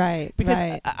wrong. Right.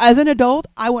 Because as an adult,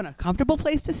 I want a comfortable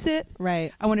place to sit.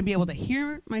 Right. I want to be able to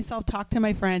hear myself talk to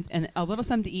my friends, and a little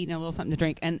something to eat and a little something to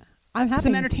drink, and I'm happy.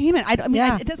 Some entertainment.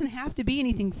 It doesn't have to be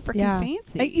anything freaking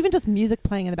fancy. Even just music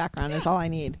playing in the background is all I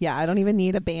need. Yeah, I don't even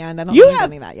need a band. I don't need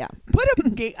any of that. Yeah. Put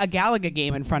a Galaga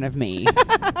game in front of me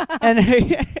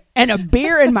and a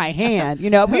beer in my hand.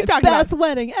 We talked best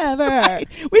wedding ever. Right.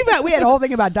 We had a whole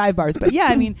thing about dive bars, but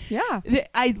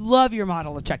I love your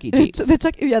model of Chuck E. Cheese.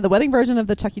 The wedding version of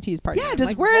the Chuck E. Cheese party. Yeah,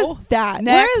 just where is that?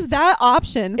 Next. Where is that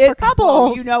option for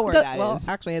couples? Well, where that is. Well,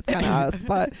 actually, it's kind of us,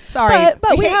 but sorry,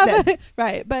 but we have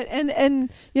right, but. And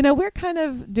we're kind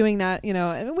of doing that,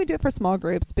 and we do it for small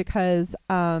groups because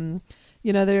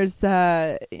there's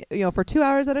for 2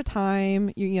 hours at a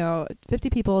time, 50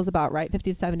 people is about right.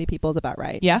 50 to 70 people is about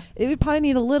right. Yeah. It would probably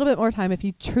need a little bit more time if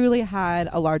you truly had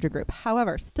a larger group.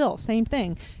 However, still same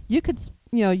thing. You could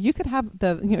you could have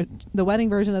the wedding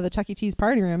version of the Chuck E. Cheese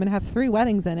party room and have 3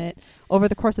 weddings in it over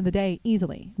the course of the day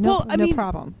easily. No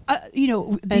problem.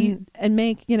 And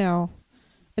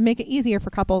make it easier for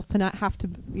couples to not have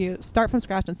to start from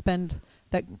scratch and spend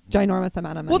that ginormous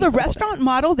amount of money. Well, the restaurant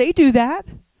model, they do that.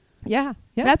 Yeah.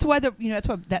 That's why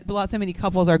so many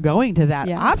couples are going to that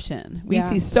option. We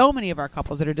see so many of our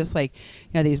couples that are just like,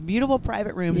 these beautiful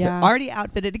private rooms. They're already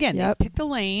outfitted. Again, they picked a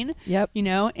lane. Yep.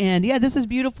 And this is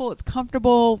beautiful. It's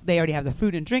comfortable. They already have the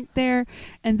food and drink there.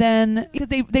 And then because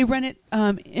they rent it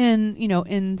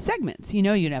in segments.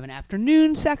 You'd have an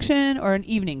afternoon section or an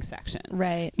evening section.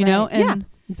 Right. And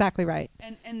exactly right.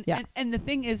 And the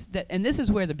thing is that, and this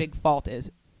is where the big fault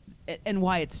is, and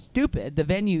why it's stupid, the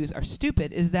venues are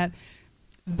stupid, is that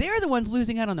they're the ones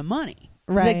losing out on the money.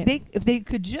 Right. Like if they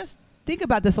could just think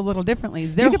about this a little differently.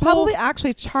 You could probably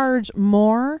actually charge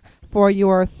more for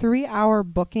your 3-hour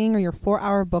booking or your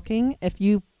 4-hour booking if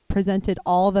you presented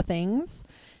all the things.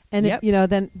 And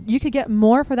then you could get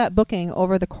more for that booking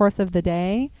over the course of the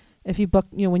day if you book,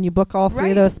 when you book all 3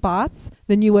 of those spots,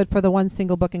 than you would for the one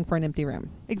single booking for an empty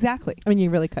room. Exactly. I mean, you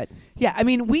really could. Yeah. I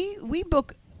mean, we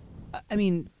book,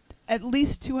 at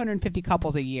least 250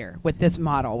 couples a year with this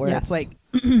model where it's like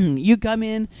you come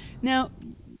in. Now,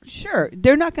 sure,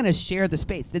 they're not going to share the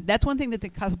space. That's one thing that the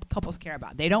couples care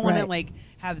about. They don't want to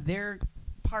have their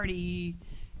party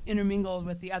intermingled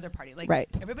with the other party.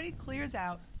 Everybody clears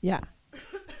out. Yeah.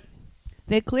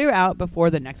 They clear out before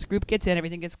the next group gets in.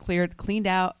 Everything gets cleaned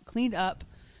up,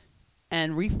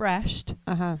 and refreshed.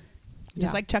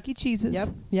 Just like Chuck E.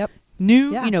 Cheese's. Yep.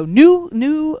 New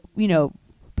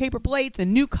paper plates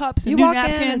and new cups and new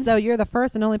napkins. You walk in, so you're the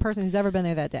first and only person who's ever been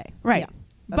there that day. Right. Yeah,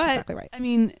 that's exactly right. I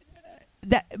mean,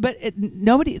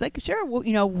 nobody sure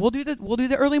we'll do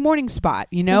the early morning spot.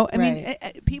 I mean,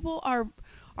 people are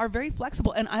very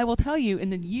flexible, and I will tell you,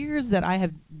 in the years that I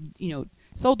have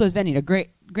sold those venues,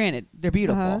 granted they're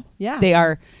beautiful. Yeah, they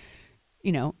are.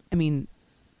 I mean,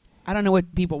 I don't know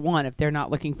what people want if they're not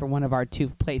looking for one of our 2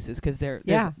 places, because they're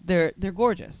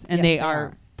gorgeous, and they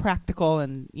are practical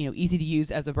and easy to use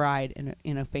as a bride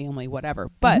in a family, whatever.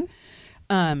 But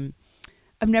I've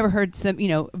never heard some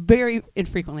very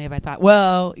infrequently have I thought,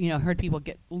 heard people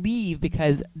leave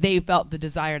because they felt the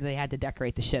desire they had to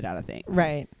decorate the shit out of things.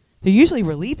 Right. They're usually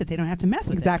relieved that they don't have to mess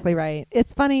with it. Exactly right.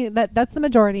 It's funny that's the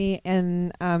majority,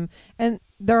 and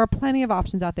there are plenty of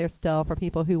options out there still for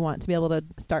people who want to be able to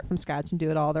start from scratch and do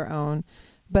it all their own.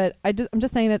 But I'm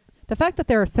just saying that the fact that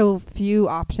there are so few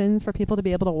options for people to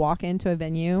be able to walk into a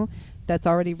venue that's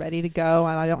already ready to go,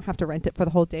 and I don't have to rent it for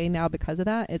the whole day now because of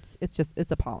that, it's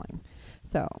appalling.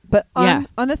 So, but on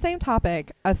the same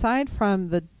topic, aside from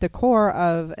the decor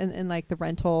of and like the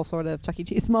rental sort of Chuck E.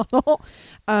 Cheese model,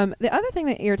 the other thing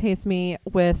that irritates me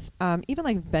with even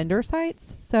like vendor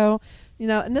sites. So,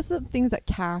 and this is the things that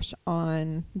cache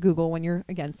on Google when you're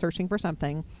again searching for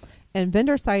something. And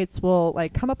vendor sites will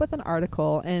come up with an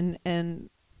article, and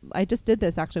I just did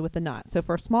this actually with the Knot. So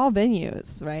for small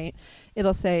venues, right,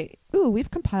 it'll say, "Ooh,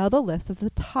 we've compiled a list of the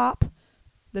top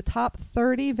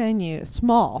 30 venues,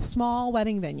 small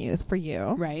wedding venues for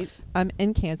you, right,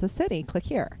 in Kansas City. Click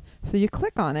here." So you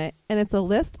click on it, and it's a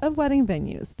list of wedding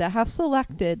venues that have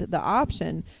selected the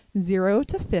option 0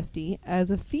 to 50 as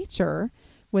a feature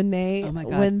when they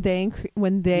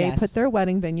put their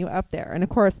wedding venue up there. And of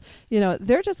course,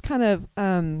 they're just kind of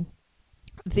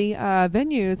the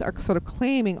venues are sort of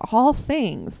claiming all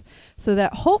things so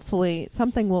that hopefully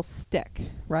something will stick,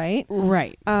 right?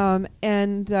 Right.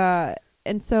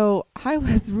 And so I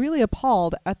was really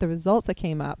appalled at the results that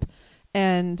came up.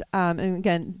 And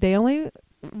again, they only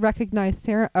recognize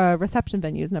reception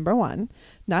venues, number 1,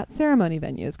 not ceremony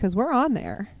venues, because we're on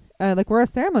there. We're a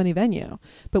ceremony venue,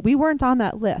 but we weren't on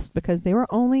that list because they were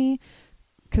only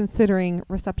considering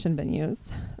reception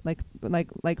venues,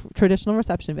 like traditional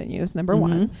reception venues, number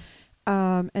 1.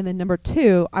 And then number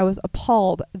 2, I was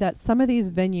appalled that some of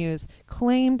these venues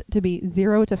claimed to be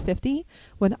 0 to 50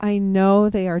 when I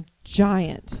know they are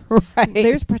giant. Right.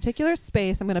 There's a particular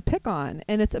space I'm going to pick on,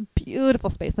 and it's a beautiful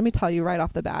space. Let me tell you right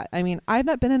off the bat. I mean, I've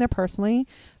not been in there personally.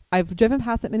 I've driven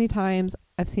past it many times.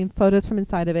 I've seen photos from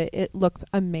inside of it. It looks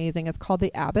amazing. It's called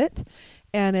the Abbott,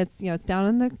 and it's down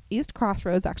in the East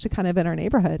Crossroads, actually kind of in our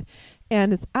neighborhood,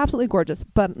 and it's absolutely gorgeous.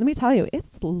 But let me tell you,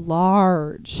 it's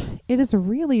large. It is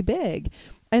really big.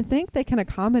 I think they can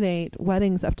accommodate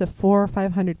weddings up to 400 or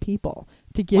 500 people,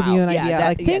 to give you an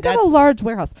idea. Think of a large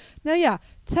warehouse. Now,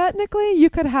 technically you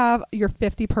could have your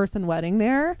 50-person wedding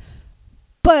there,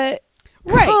 but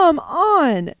right. Come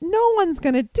on. No one's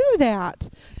going to do that.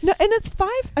 No, and it's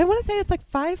I want to say it's like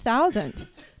 $5,000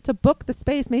 to book the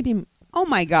space, maybe Oh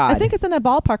my God. I think it's in a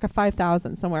ballpark of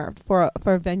 5,000 somewhere for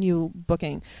a venue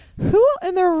booking. Who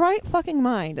in their right fucking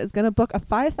mind is going to book a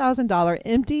 $5,000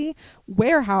 empty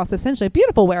warehouse, essentially a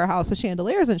beautiful warehouse with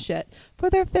chandeliers and shit, for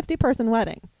their 50-person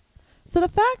wedding? So the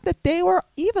fact that they were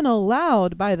even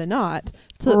allowed by the Knot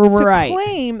to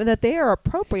claim that they are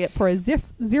appropriate for a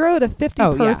 0 to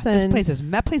 50 person. Yeah. This place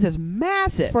is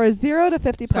massive. For a 0 to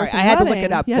 50 person Sorry, I had to look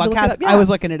it up. I was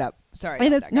looking it up. Sorry.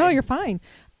 And no, you're fine.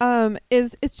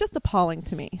 It's just appalling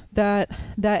to me that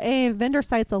vendor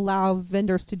sites allow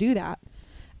vendors to do that.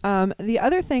 The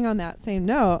other thing on that same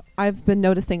note I've been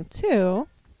noticing too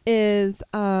is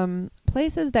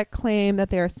places that claim that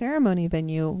they're a ceremony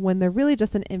venue when they're really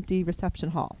just an empty reception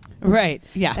hall. Right.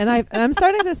 Yeah. And I'm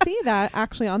starting to see that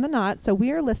actually on the Knot. So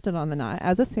we are listed on the Knot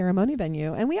as a ceremony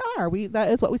venue, and that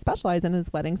is what we specialize in,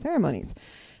 is wedding ceremonies.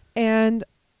 And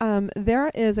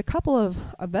there is a couple of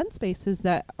event spaces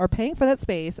that are paying for that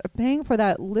space, are paying for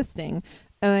that listing.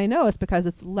 And I know it's because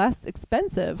it's less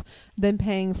expensive than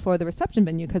paying for the reception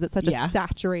venue, because it's such a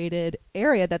saturated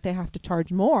area that they have to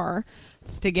charge more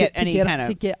to get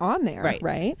on there.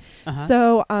 Right. Uh-huh.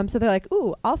 So they're like,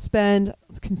 ooh, I'll spend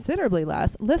considerably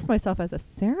less, list myself as a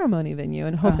ceremony venue,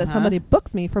 and hope that somebody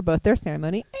books me for both their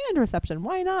ceremony and reception.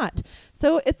 Why not?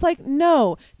 So it's like,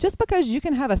 no, just because you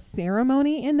can have a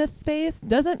ceremony in this space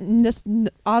doesn't just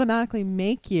automatically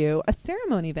make you a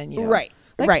ceremony venue. Right.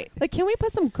 Right. Like, can we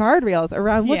put some guardrails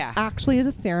around what actually is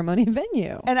a ceremony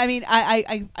venue? And I mean,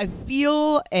 I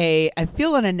feel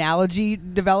an analogy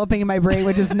developing in my brain,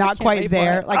 which is not quite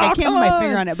there. Like, I can't put my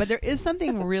finger on it, but there is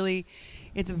something really,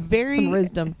 it's very... Some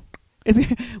wisdom.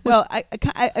 Well,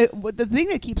 the thing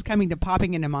that keeps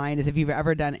popping into mind is if you've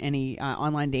ever done any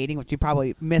online dating, which you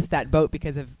probably missed that boat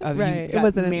because of right. You got it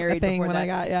wasn't married a thing before when I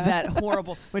got that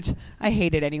horrible, which I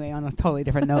hated anyway on a totally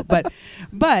different note,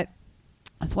 but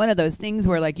it's one of those things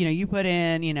where, like, you put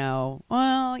in,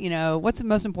 what's the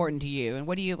most important to you, and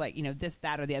what do you like, this,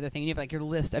 that, or the other thing. And you have like your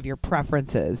list of your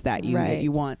preferences that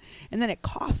you want, and then it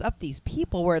coughs up these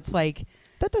people where it's like,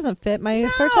 that doesn't fit my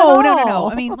search at all.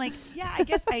 No. I mean, like, yeah, I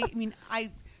guess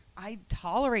I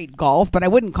tolerate golf, but I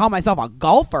wouldn't call myself a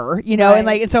golfer,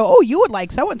 right. and so, you would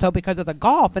like so and so because of the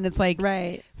golf, and it's like,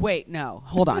 right. Wait, no,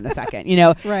 hold on a second,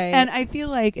 right. And I feel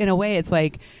like in a way it's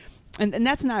like. And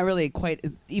that's not really quite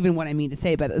even what I mean to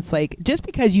say, but it's like, just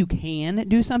because you can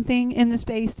do something in the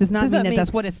space does not mean that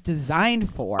that's what it's designed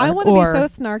for. I want to be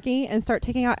so snarky and start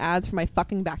taking out ads for my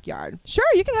fucking backyard. Sure,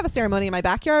 you can have a ceremony in my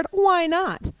backyard. Why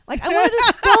not? Like, I want to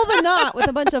just fill the Knot with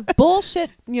a bunch of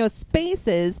bullshit,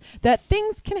 spaces that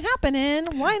things can happen in.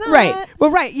 Why not? Right.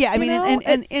 Well, right. Yeah. I mean,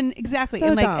 and exactly. So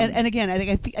and like, dumb. and again,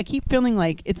 I think I keep feeling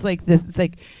like it's like this. It's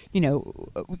like,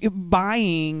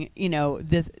 buying,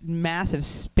 this massive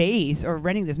space or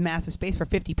renting this massive space for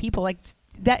 50 people, like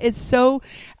that is so.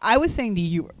 I was saying to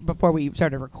you before we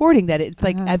started recording that it's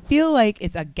like, I feel like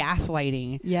it's a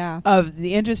gaslighting of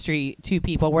the industry to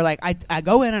people where, like, I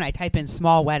go in and I type in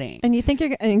small wedding. And you think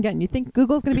you think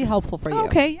Google's going to be helpful for you.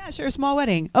 Okay. Yeah, sure. Small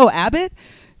wedding. Oh, Abbott.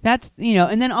 That's,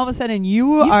 and then all of a sudden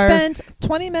you spent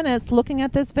 20 minutes looking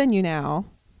at this venue now.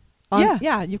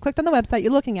 You clicked on the website,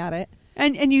 you're looking at it.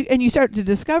 And you start to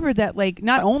discover that, like,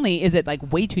 not only is it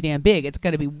like way too damn big, it's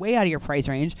going to be way out of your price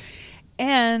range,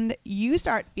 and you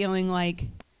start feeling like,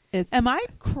 am I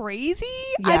crazy?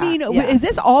 I mean, is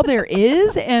this all there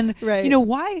is? And right.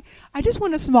 Why? I just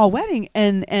want a small wedding,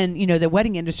 and the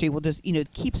wedding industry will just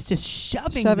keeps just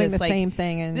shoving this, the like, same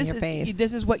thing in your face.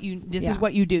 This is what you. This is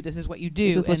what you do. This is what you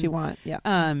do. This is what you want.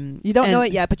 Yeah. You don't know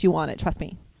it yet, but you want it. Trust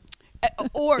me.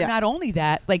 Or not only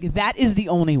that, like, that is the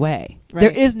only way. Right. There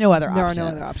is no other option. There are no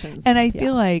other options. And I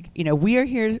feel like, we are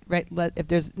here, right? If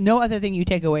there's no other thing you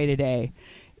take away today,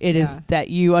 it is that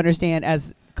you understand,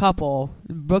 as couple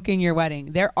booking your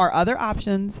wedding, there are other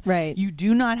options. Right. You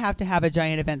do not have to have a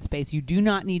giant event space. You do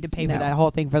not need to pay for that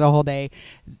whole thing for the whole day.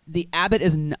 The Abbott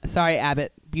is sorry,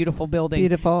 Abbott, beautiful building.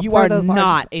 Beautiful. You are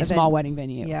not a small wedding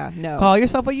venue. Yeah, no. Call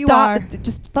yourself what you are.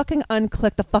 Just fucking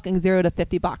unclick the fucking 0 to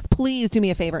 50 box. Please do me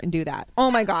a favor and do that.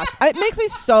 Oh my gosh, it makes me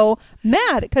so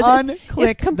mad because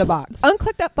unclick the box.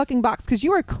 Unclick that fucking box, because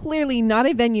you are clearly not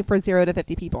a venue for 0 to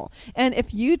 50 people. And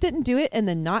if you didn't do it and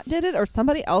the Knot did it, or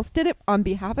somebody else did it on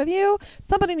behalf of you,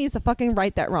 somebody needs to fucking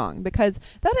right that wrong, because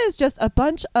that is just a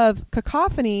bunch of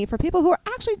cacophony for people who are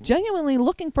actually genuinely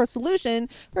looking for a solution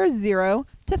for 0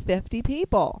 to 50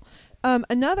 people.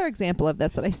 Another example of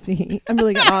this that I see, I'm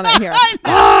really getting on it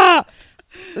here.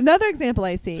 Another example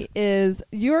I see is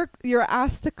you're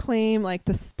asked to claim, like,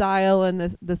 the style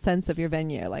and the sense of your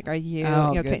venue. Like, are you,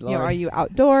 are you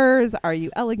outdoors? Are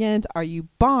you elegant? Are you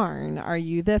barn? Are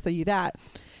you this? Are you that?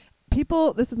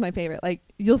 people, this is my favorite. Like,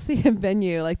 you'll see a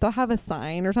venue, like they'll have a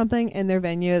sign or something in their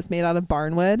venue that's made out of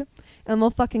barnwood, and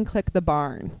they'll fucking click the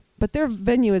barn. But their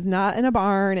venue is not in a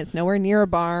barn. It's nowhere near a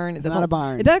barn. It's not a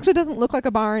barn. It actually doesn't look like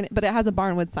a barn, but it has a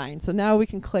barnwood sign. So now we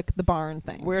can click the barn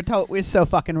thing. We're so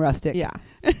fucking rustic. Yeah.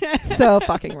 So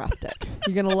fucking rustic.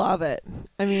 You're going to love it.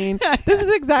 I mean, this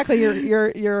is exactly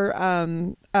your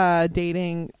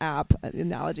dating app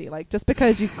analogy. Like, just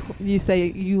because you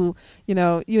say you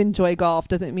enjoy golf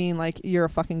doesn't mean like you're a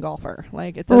fucking golfer.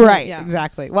 Like, it doesn't. Right. Yeah.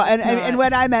 Exactly. Well, and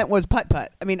what I meant was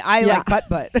putt-putt. I mean, I like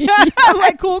putt-putt. I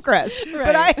like cool crest.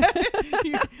 Right. But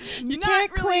you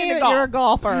can't claim that you're a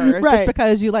golfer just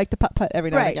because you like to putt-putt every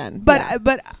now and again.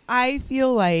 But I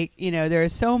feel like, there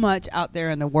is so much out there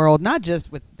in the world, not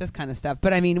just with this kind of stuff,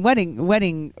 but I mean,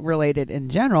 wedding related in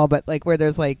general, but like where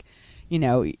there's like,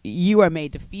 you are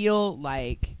made to feel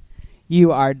like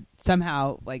you are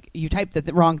somehow like you typed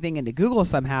the wrong thing into Google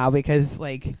somehow because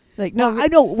no, I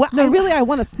know. Really, I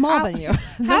want a small venue.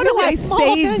 How do I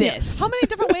say this? How many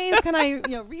different ways can I,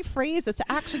 rephrase this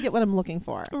to actually get what I'm looking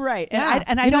for? Right,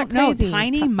 and I don't know.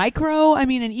 Tiny, micro. I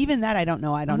mean, and even that, I don't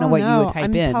know. I don't know what you would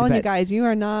type in. I'm telling you guys, you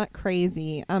are not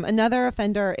crazy. Another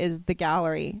offender is the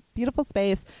gallery. Beautiful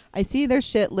space. I see their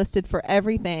shit listed for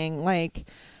everything. Like,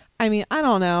 I mean, I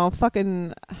don't know.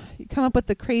 Fucking come up with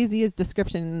the craziest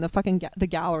description, and the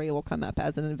gallery will come up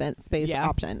as an event space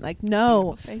option. Like,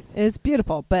 no, it's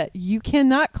beautiful, but you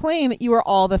cannot claim that you are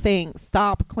all the things.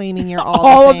 Stop claiming you're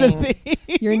all the things.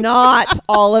 You're not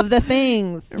all of the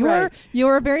things.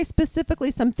 You're very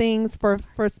specifically some things for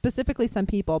specifically some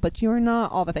people, but you're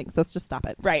not all the things. So let's just stop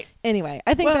it. Right. Anyway,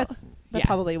 I think that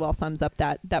probably well sums up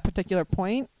that particular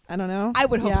point. I don't know. I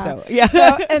would hope so. Yeah.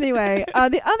 So anyway,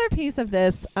 the other piece of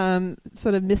this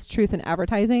sort of mistruth in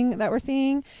advertising that we're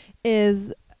seeing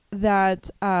is that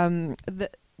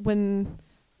when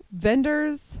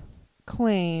vendors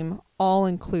claim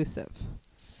all-inclusive,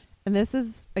 and this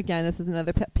is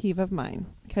another pet peeve of mine,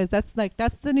 because that's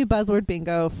the new buzzword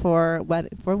bingo for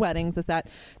weddings, is that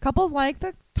couples like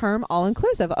the term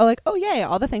all-inclusive. Oh, like, oh, yay,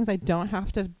 all the things I don't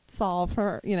have to solve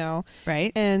for,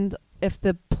 Right. And if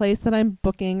the place that I'm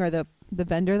booking or the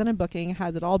vendor that I'm booking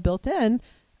has it all built in,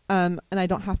 and I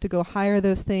don't have to go hire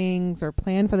those things or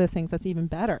plan for those things, that's even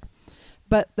better.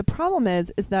 But the problem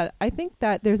is that I think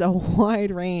that there's a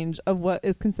wide range of what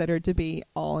is considered to be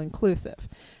all-inclusive.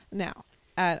 Now,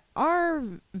 at our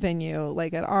venue,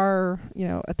 like at our,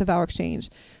 at the Vow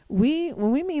Exchange,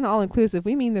 when we mean all-inclusive,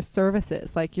 we mean the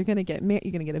services. Like, you're going to get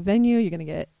a venue, you're going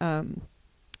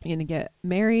to get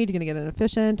married, you're going to get an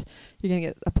officiant, you're going to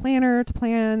get a planner to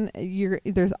plan.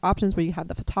 There's options where you have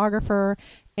the photographer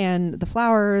and the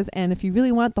flowers, and if you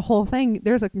really want the whole thing,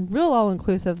 there's a real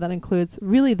all-inclusive that includes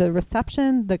really the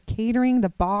reception, the catering, the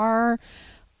bar,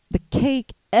 the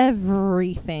cake,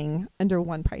 everything under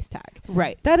one price tag.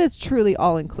 Right. That is truly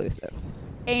all-inclusive.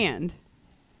 And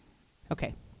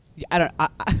okay, I'm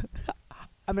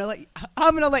gonna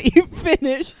let you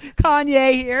finish,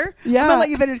 Kanye here. Yeah, I'm gonna let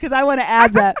you finish because I want to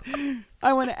add that.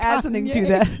 I want to add something to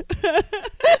that.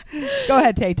 Go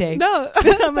ahead, Tay Tay. No,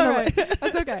 that's all right.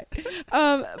 That's okay.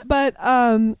 But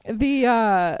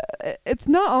it's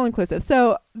not all inclusive.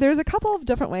 So there's a couple of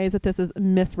different ways that this is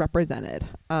misrepresented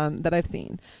that I've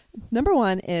seen. Number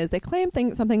one is they claim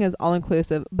something is all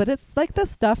inclusive, but it's like the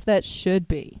stuff that should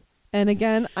be. And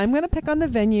again, I'm going to pick on the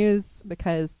venues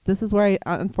because this is where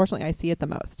unfortunately I see it the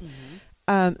most.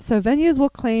 Mm-hmm. So venues will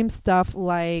claim stuff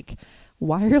like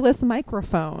wireless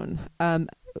microphone.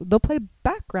 They'll play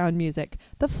background music.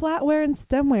 The flatware and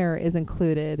stemware is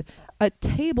included. A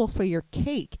table for your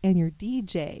cake and your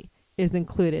DJ is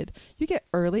included. You get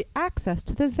early access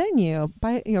to the venue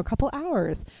by a couple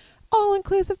hours.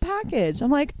 All-inclusive package.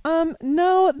 I'm like,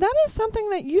 no, that is something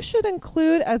that you should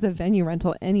include as a venue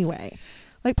rental anyway.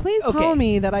 Like, please tell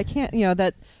me that I can't,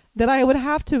 that I would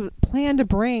have to plan to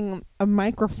bring a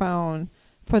microphone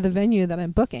for the venue that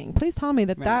I'm booking. Please tell me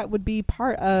that that would be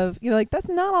part of, that's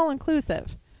not all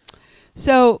inclusive.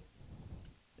 So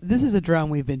this is a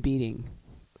drum we've been beating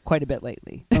quite a bit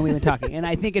lately when we've been talking. And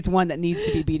I think it's one that needs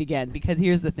to be beat again because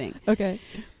here's the thing. Okay.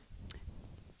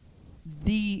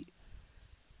 The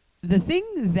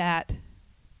thing that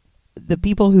the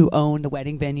people who own the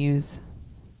wedding venues,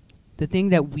 the thing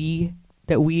that we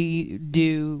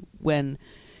do when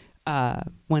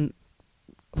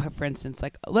for instance,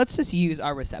 like, let's just use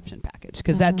our reception package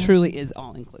because that truly is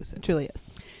all inclusive. It truly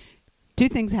is. Two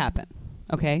things happen.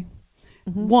 Okay.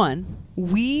 Mm-hmm. One,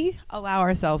 we allow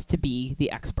ourselves to be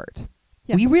the expert.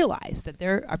 Yep. We realize that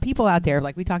there are people out there,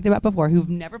 like we talked about before, who've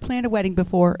never planned a wedding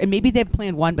before, and maybe they've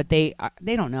planned one, but they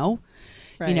don't know.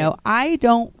 Right.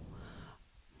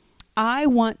 I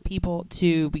want people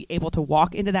to be able to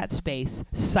walk into that space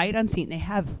sight unseen. They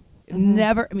have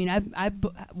never, I mean, I've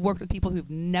worked with people who've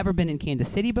never been in Kansas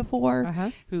City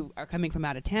before, who are coming from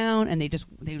out of town, and they just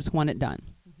want it done.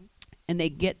 And they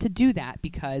get to do that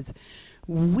because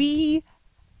we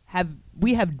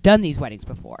have done these weddings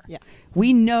before. Yeah.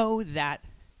 We know that,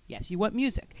 yes, you want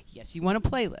music. Yes, you want a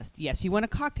playlist. Yes, you want a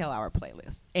cocktail hour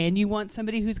playlist. And you want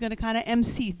somebody who's going to kind of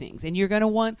MC things. And you're going to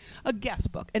want a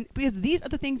guest book. And because these are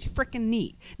the things you freaking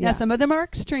need. Yeah. Now, some of them are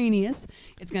extraneous.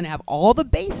 It's going to have all the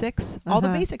basics, all the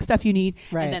basic stuff you need.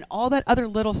 Right. And then all that other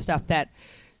little stuff that,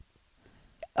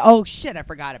 oh, shit, I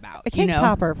forgot about. A cake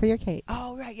topper for your cake.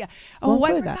 Oh, right, yeah. Oh,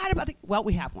 I forgot about well,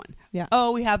 we have one. Yeah.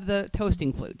 Oh, we have the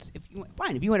toasting flutes. If you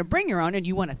want to bring your own and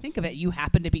you want to think of it, you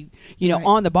happen to be,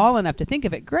 on the ball enough to think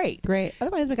of it, great.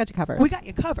 Otherwise, we got you covered. We got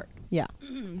you covered. Yeah.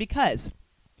 Because,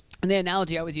 and the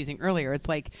analogy I was using earlier, it's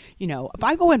like, if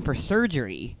I go in for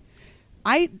surgery,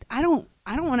 I don't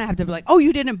want to have to be like, oh,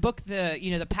 you didn't book the,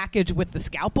 the package with the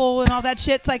scalpel and all that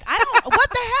shit. It's like, what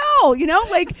the hell,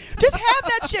 like, just have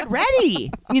that shit ready,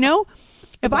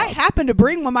 If I happen to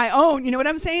bring my own, you know what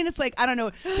I'm saying? It's like, I don't know.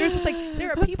 There's just like,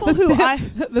 there are people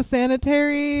the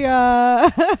sanitary,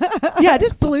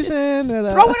 just solution. Throw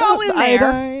it all in there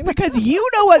iodine. Because you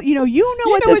know what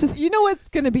what's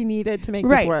going to be needed to make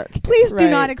this work. Please do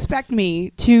not expect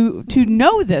me to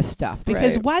know this stuff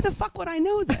because why the fuck would I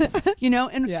know this?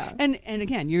 And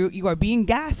again, you are being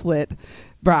gaslit,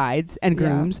 brides and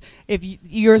grooms. If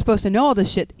you're supposed to know all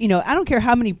this shit, I don't care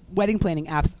how many wedding planning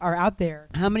apps are out there,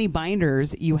 how many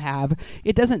binders you have,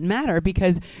 it doesn't matter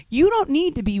because you don't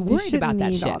need to be worried about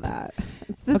that shit. All that.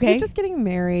 You're just getting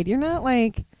married. You're not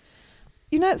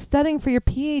studying for your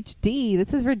PhD.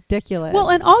 This is ridiculous.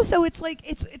 Well, and also it's like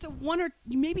it's a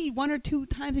maybe one or two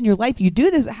times in your life you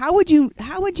do this. How would you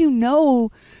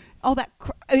know all that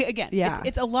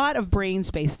it's a lot of brain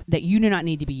space that you do not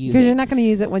need to be using. Because you're not going to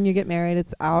use it when you get married.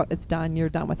 It's out. It's done. You're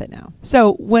done with it now.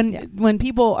 So when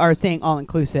people are saying all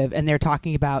inclusive and they're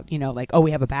talking about, like, oh,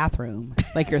 we have a bathroom,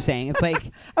 like you're saying, it's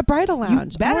like a bridal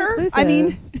lounge. Better. I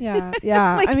mean,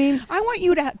 yeah. Like, I mean, I want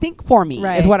you to think for me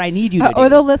is what I need you to do. Or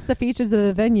they'll list the features of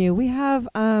the venue. We have,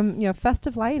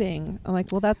 festive lighting. I'm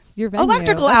like, well, that's your venue.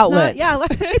 Electrical outlets.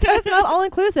 That's not all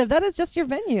inclusive. That is just your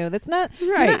venue. That's not.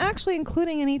 You're not actually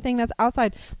including anything that's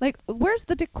outside. Like, where's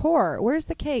the decor? Where's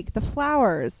the cake? The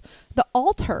flowers? The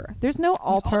altar? There's no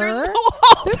altar. There's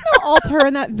no altar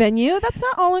in that venue. That's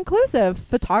not all inclusive.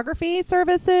 Photography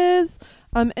services,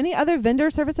 any other vendor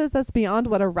services that's beyond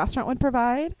what a restaurant would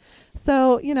provide.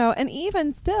 So, and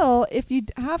even still, if you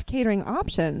have catering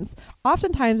options,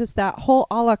 oftentimes it's that whole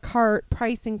a la carte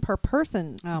pricing per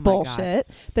person bullshit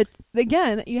that,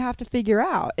 again, you have to figure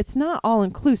out. It's not all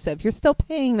inclusive. You're still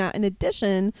paying that in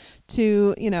addition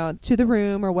to, to the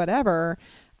room or whatever.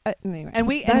 Anyway, and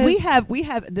we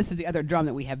have this is the other drum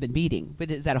that we have been beating, but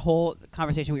is that whole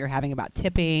conversation we were having about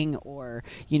tipping or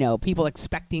people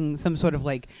expecting some sort of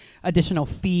like additional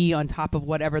fee on top of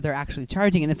whatever they're actually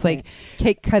charging, and it's like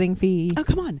cake cutting fee. Oh,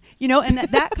 come on, and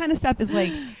that kind of stuff is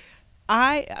like,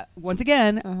 I once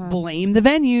again blame the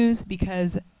venues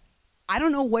because I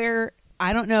don't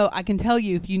know. I can tell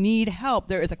you if you need help,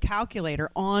 there is a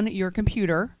calculator on your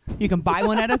computer. You can buy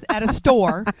one at a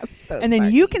store, and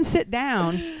then you can sit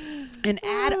down and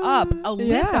add up a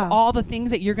list of all the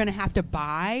things that you're going to have to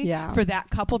buy for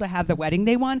that couple to have the wedding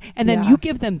they want, and then you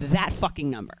give them that fucking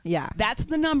number. Yeah, that's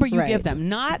the number you give them,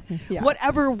 not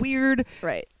whatever weird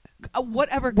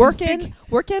whatever work in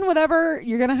whatever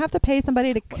you're going to have to pay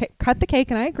somebody to cut the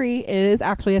cake. And I agree, it is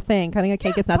actually a thing. Cutting a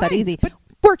cake is not that easy. But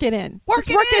work it in. Work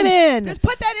it in. Just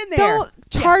put that in there. Don't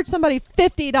charge somebody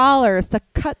 $50 to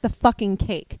cut the fucking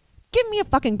cake. Give me a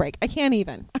fucking break. I can't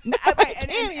even.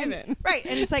 Right,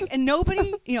 and it's like, and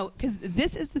nobody, because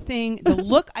this is the thing, the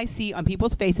look I see on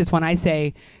people's faces when I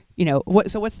say,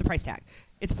 what's the price tag?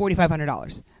 It's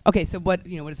 $4,500. Okay, so what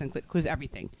does it include?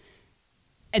 Everything.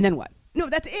 And then what? No,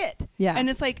 that's it. Yeah. And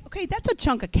it's like, okay, that's a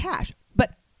chunk of cash,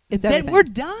 but it's then everything. We're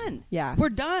done. Yeah. We're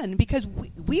done because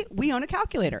we own a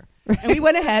calculator. And we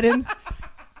went ahead and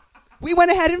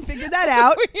figured that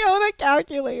out. We own a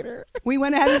calculator. We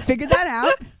went ahead and figured that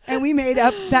out, and we made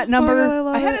up that number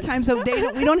ahead of time, so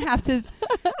we don't have to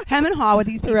hem and haw with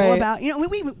these people about.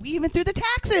 We even threw the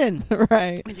tax in.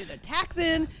 Right. We threw the tax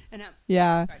in, and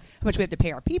how much we have to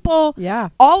pay our people. Yeah.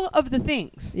 All of the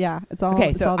things. Yeah. It's all.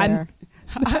 Okay. It's so all there.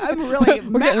 I'm really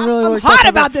I'm hot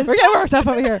about this. We're getting worked up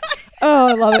over here. Oh,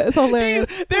 I love it. It's hilarious.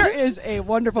 There is a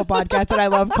wonderful podcast that I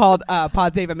love called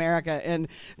Pod Save America, and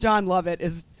John Lovett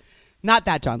is not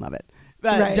that John Lovett,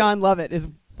 but John Lovett is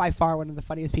by far one of the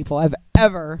funniest people I've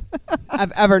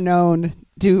ever known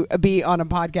to be on a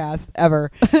podcast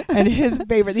ever. And his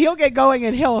favorite, he'll get going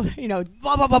and he'll,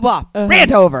 blah, blah, blah, blah.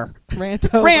 Rant over.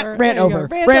 Rant over. Rant over.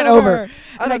 Rant over.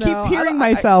 And I keep hearing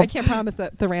myself. I can't promise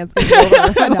that the rant's going to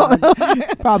be over. No,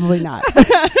 probably not.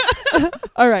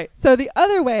 All right. So the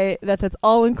other way that's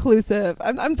all-inclusive,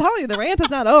 I'm telling you, the rant is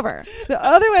not over. The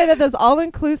other way that this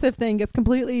all-inclusive thing gets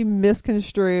completely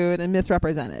misconstrued and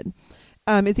misrepresented.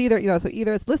 It's either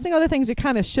it's listing other things you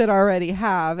kind of should already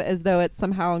have as though it's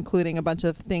somehow including a bunch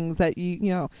of things that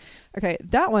okay,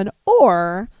 that one,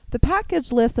 or the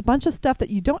package lists a bunch of stuff that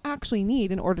you don't actually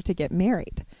need in order to get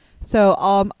married. So,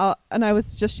 and I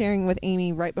was just sharing with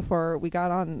Amy right before we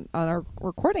got on our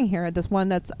recording here, this one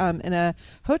that's in a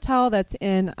hotel that's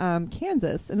in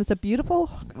Kansas, and it's a beautiful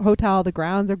hotel. The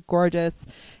grounds are gorgeous,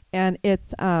 and it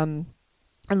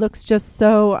looks just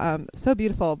so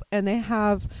beautiful. And they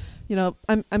have,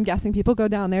 I'm guessing people go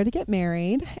down there to get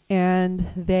married, and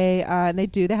they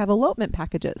have elopement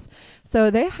packages.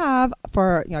 So they have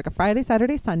for like a Friday,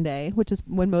 Saturday, Sunday, which is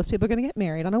when most people are going to get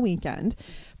married on a weekend.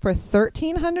 For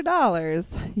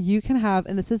 $1,300, you can have,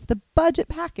 and this is the budget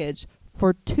package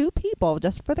for 2 people,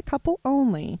 just for the couple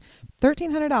only.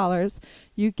 $1,300,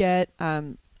 you get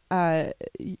to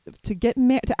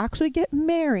actually get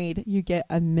married, you get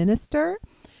a minister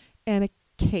and a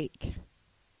cake.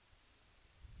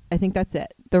 I think that's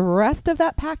it. The rest of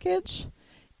that package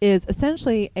is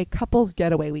essentially a couple's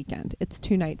getaway weekend. It's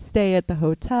 2 nights stay at the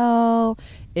hotel.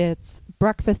 It's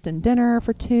breakfast and dinner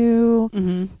for 2.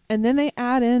 Mm-hmm. And then they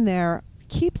add in their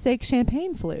keepsake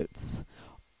champagne flutes.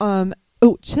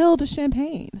 Chilled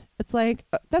champagne. It's like,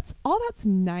 that's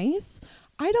nice.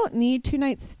 I don't need 2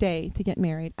 nights stay to get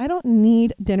married. I don't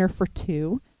need dinner for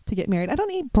 2 to get married. I don't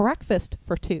need breakfast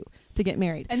for 2 to get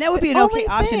married. And that would be an okay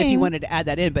option if you wanted to add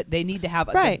that in, but they need to have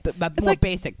a more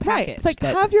basic package. Right. It's like,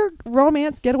 have your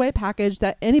romance getaway package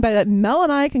that Mel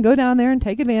and I can go down there and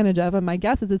take advantage of. And my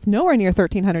guess is it's nowhere near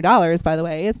 $1,300, by the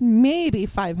way. It's maybe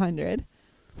 $500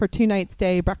 for 2 nights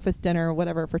stay, breakfast, dinner,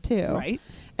 whatever for 2. Right.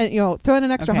 And, throw in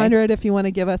an extra $100 if you want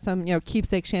to give us some,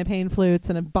 keepsake champagne flutes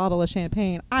and a bottle of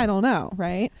champagne. I don't know.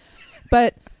 Right.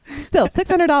 But still,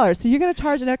 $600. So you're going to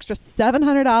charge an extra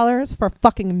 $700 for a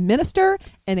fucking minister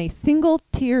and a single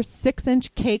tier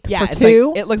 6-inch cake for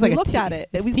 2. It looks like we looked at it.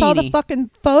 We saw the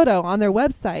fucking photo on their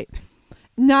website.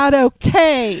 Not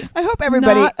okay. I hope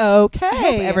everybody. Not okay. I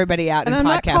hope everybody out in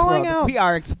podcast world. We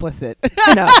are explicit.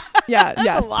 No. Yeah.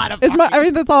 Yes. A lot of. That's a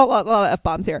lot of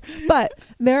f-bombs here. But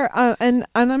there, and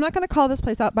I'm not going to call this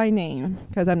place out by name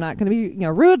because I'm not going to be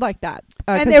rude like that.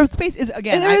 And their space is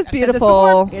again. It is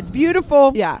beautiful. It's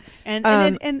beautiful. Yeah. And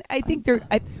I think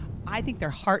I think their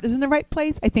heart is in the right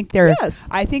place. I think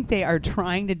they are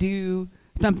trying to do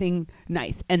something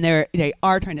nice, and they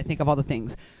are trying to think of all the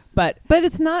things. But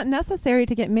it's not necessary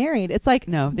to get married. It's like,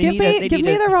 no, give me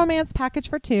the romance package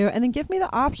for 2, and then give me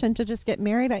the option to just get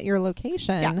married at your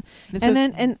location. Yeah.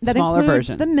 And that includes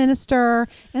version. The minister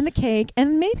and the cake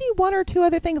and maybe 1 or 2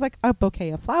 other things like a bouquet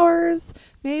of flowers,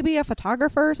 maybe a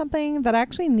photographer or something that I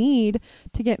actually need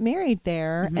to get married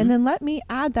there. Mm-hmm. And then let me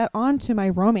add that onto my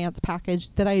romance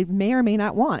package that I may or may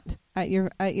not want at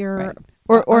your right.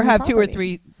 or have property. 2 or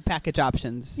 3 package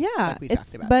options. Yeah, like we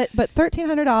talked about. But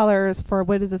 $1,300 for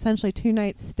what is essentially 2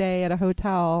 nights stay at a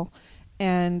hotel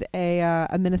and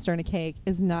a minister and a cake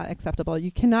is not acceptable.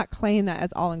 You cannot claim that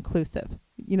as all inclusive.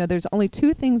 There's only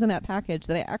 2 things in that package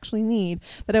that I actually need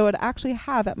that I would actually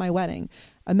have at my wedding: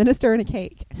 a minister and a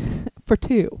cake for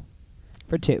 2.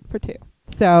 For 2.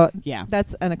 So yeah,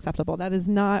 that's unacceptable. That is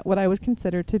not what I would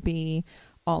consider to be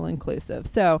all inclusive.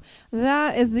 So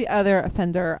that is the other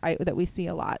offender that we see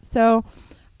a lot. So.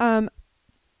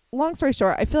 Long story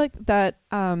short, I feel like that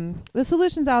the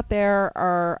solutions out there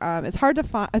are. It's hard to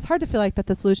feel like that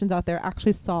the solutions out there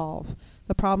actually solve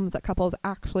the problems that couples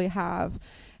actually have,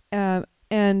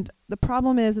 and the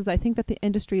problem is I think that the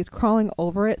industry is crawling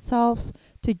over itself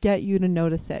to get you to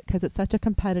notice it because it's such a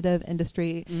competitive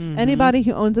industry. Mm-hmm. Anybody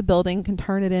who owns a building can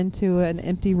turn it into an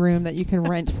empty room that you can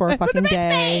rent for a fucking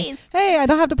day. Space. Hey, I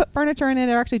don't have to put furniture in it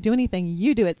or actually do anything.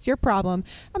 You do it. It's your problem.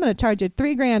 I'm going to charge you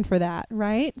 $3,000 for that,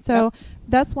 right? So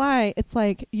that's why it's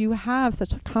like you have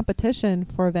such a competition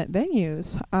for event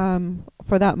venues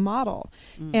for that model.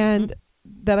 Mm-hmm. And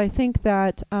that I think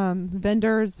that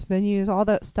vendors, venues, all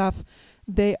that stuff,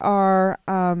 they are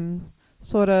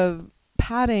sort of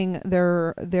padding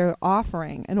their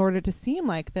offering in order to seem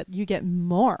like that you get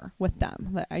more with them,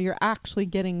 that you're actually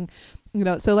getting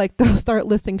so like they'll start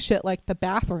listing shit like the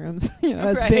bathrooms,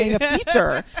 as being a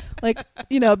feature, like,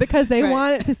 because they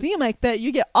want it to seem like that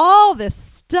you get all this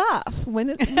stuff when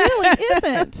it really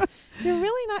isn't. You're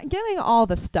really not getting all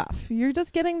the stuff. You're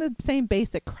just getting the same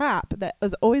basic crap that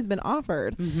has always been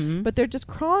offered, but they're just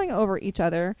crawling over each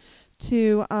other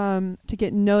to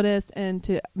get noticed and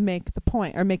to make the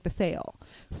point or make the sale.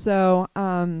 So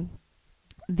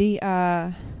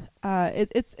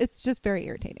it's just very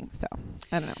irritating. So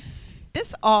I don't know.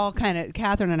 This all kind of,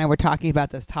 Catherine and I were talking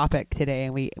about this topic today,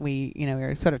 and we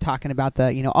were sort of talking about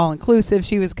the, all inclusive.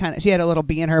 She had a little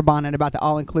bee in her bonnet about the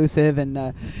all inclusive, and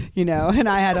and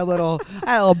I had a little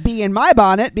bee in my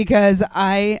bonnet because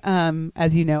I,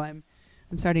 as you know, I'm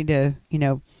starting to,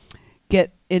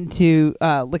 get into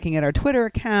looking at our Twitter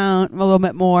account a little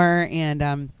bit more,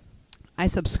 and I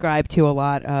subscribe to a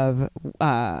lot of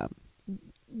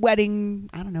wedding,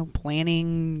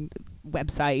 planning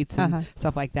websites and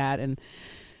stuff like that, and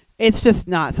it's just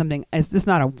not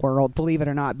a world, believe it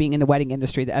or not, being in the wedding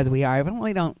industry as we are.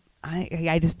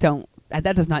 I just don't,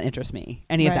 that does not interest me,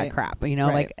 any of that crap,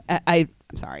 like I'm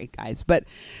sorry guys, but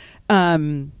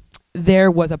there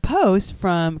was a post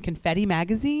from Confetti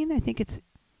Magazine, I think it's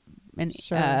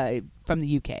from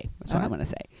the UK, that's what I want to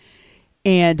say.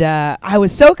 And I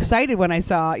was so excited when I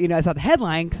saw the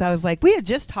headline, because I was like, we had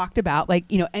just talked about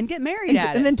and get married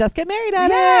and then just get married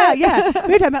at it. Yeah.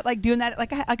 We were talking about doing that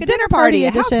like a dinner party, a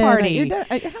house party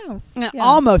at your house.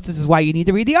 Almost. This is why you need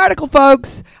to read the article,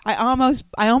 folks. I almost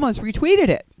retweeted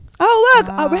it. Oh,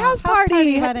 look, a house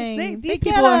party wedding. These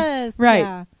people are right.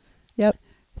 Yeah. Yep.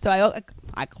 So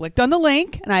I clicked on the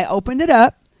link and I opened it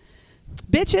up.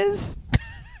 Bitches.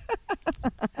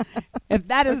 If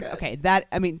that is okay,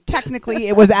 technically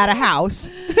it was at a house.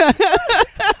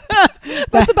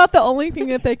 That's about the only thing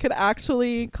that they could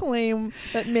actually claim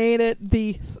that made it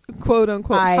the quote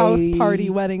unquote house party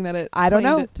wedding that I don't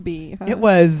know it to be. Huh? It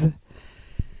was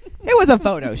a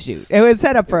photo shoot. It was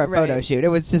set up for a photo shoot. It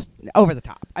was just over the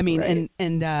top.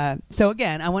 So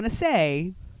again, I want to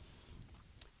say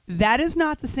that is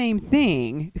not the same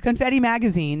thing. The Confetti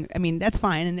Magazine, that's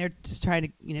fine, and they're just trying to,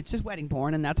 it's just wedding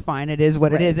porn, and that's fine. It is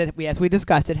what it is. As we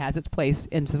discussed, it has its place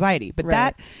in society. But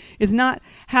that is not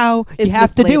how you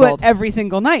have to do it every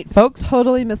single night, folks.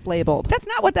 Totally mislabeled. That's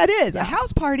not what that is. Yeah. A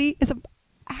house party is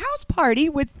a house party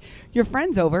with your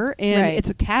friends over, and it's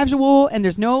a casual, and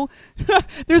there's no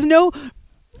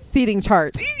seating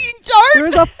chart. There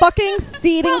was a fucking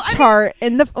seating chart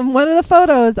in one of the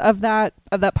photos of that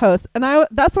post, and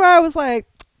that's where I was like,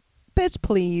 bitch,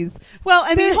 please. Well,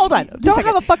 hold on. Don't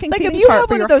have a fucking seating chart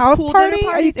for your house party.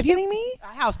 Are you kidding me? A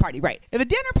house party, right? If a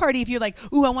dinner party, if you're like,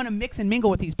 ooh, I want to mix and mingle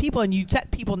with these people, and you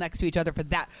set people next to each other for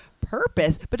that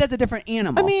purpose, but that's a different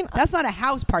animal. That's not a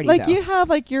house party. Like you have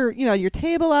your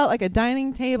table out, like a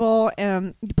dining table,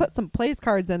 and you put some place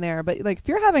cards in there. But like if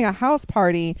you're having a house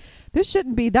party, there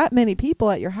shouldn't be that many people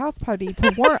at your house party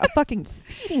to warrant a fucking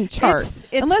seating chart.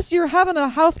 Unless you're having a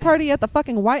house party at the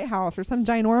fucking White House or some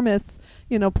ginormous,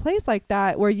 place like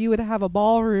that where you would have a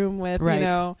ballroom with,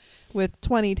 with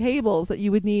 20 tables, that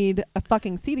you would need a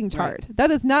fucking seating chart. Right.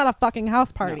 That is not a fucking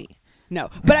house party. No.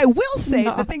 But I will say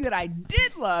the thing that I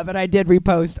did love and I did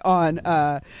repost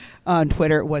on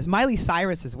Twitter was Miley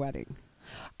Cyrus's wedding.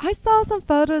 I saw some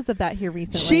photos of that here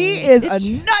recently. She is a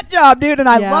nut job, dude, and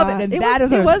I love it. And it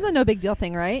was a no big deal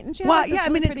thing, right? And she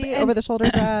had pretty over the shoulder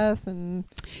dress and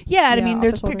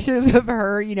there's pictures of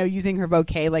her, using her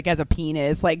bouquet like as a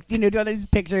penis, like doing all these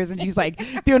pictures, and she's like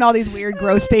doing all these weird,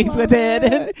 gross things with it.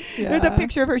 And there's a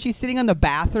picture of her. She's sitting on the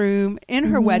bathroom in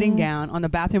her wedding gown on the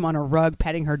bathroom on a rug,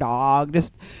 petting her dog,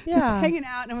 just hanging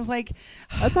out. And I was like,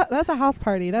 that's a house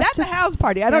party. That's a house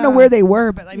party. I don't know where they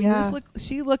were, but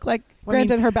she looked like.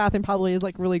 Granted, her bathroom probably is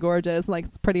like really gorgeous, like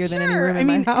it's prettier than any room in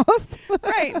my house.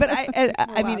 Right, but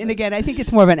and again, I think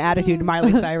it's more of an attitude.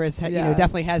 Miley Cyrus,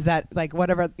 definitely has that like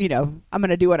whatever I'm going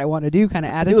to do what I want to do kind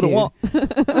of attitude. I do what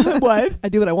I want. What? I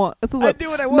do what I want. This is what I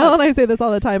do what I want. Mel and I say this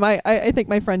all the time. I think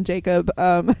my friend Jacob,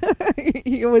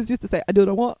 he always used to say, "I do what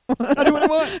I want." I do what I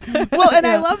want. Well, and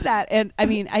I love that, and I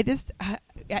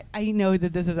know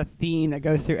that this is a theme that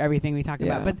goes through everything we talk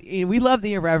about, but we love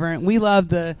the irreverent. We love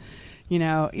the.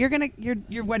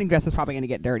 Your wedding dress is probably gonna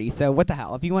get dirty. So what the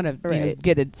hell? If you want to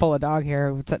get it full of dog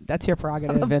hair, that's your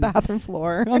prerogative. On the bathroom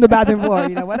floor. On the bathroom floor,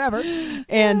 whatever.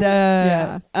 And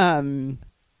I don't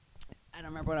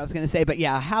remember what I was gonna say, but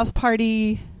house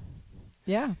party.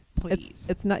 Yeah, please.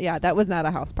 It's not. Yeah, that was not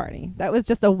a house party. That was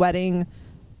just a wedding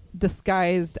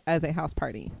disguised as a house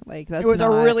party. Like it was a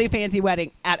really fancy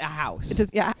wedding at a house.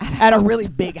 At a really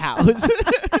big house.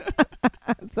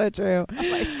 So true.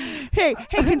 I'm like, hey,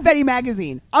 Confetti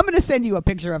Magazine, I'm going to send you a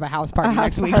picture of a house party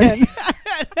next weekend.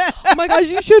 Oh my gosh,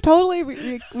 you should totally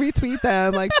retweet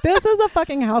them. Like, this is a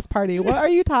fucking house party. What are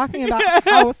you talking about?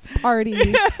 House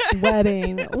party,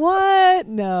 wedding. What?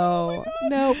 No.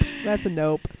 Nope. That's a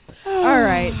nope. All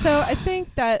right. So I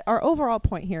think that our overall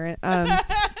point here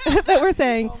that we're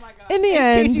saying, in the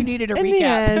end, in case you needed a recap. In the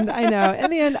end, I know.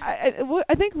 In the end,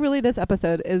 I think really this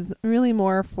episode is really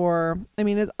more for, I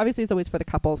mean, obviously it's always for the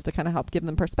couples to kind of help give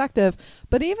them perspective,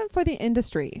 but even for the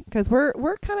industry, because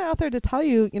we're kind of out there to tell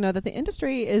you, that the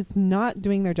industry is not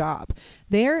doing their job.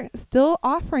 They're still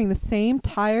offering the same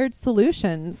tired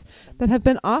solutions that have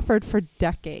been offered for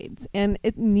decades, and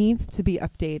it needs to be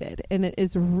updated. And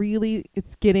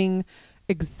it's getting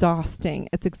exhausting.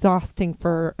 It's exhausting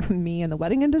for me in the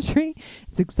wedding industry.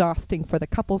 It's exhausting for the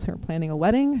couples who are planning a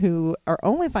wedding who are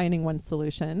only finding one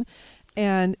solution.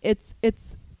 And it's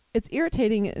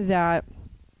irritating that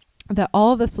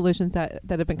all of the solutions that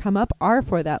have been come up are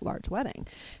for that large wedding.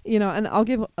 And I'll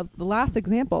give the last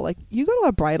example. Like, you go to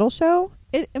a bridal show,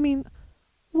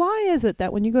 why is it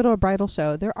that when you go to a bridal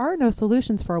show, there are no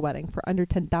solutions for a wedding for under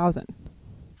 $10,000?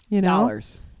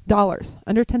 Dollars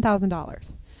under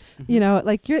 $10,000.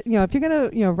 Like if you're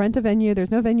going to rent a venue,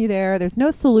 there's no venue there. There's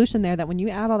no solution there that when you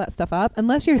add all that stuff up,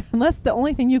 unless the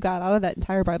only thing you got out of that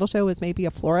entire bridal show was maybe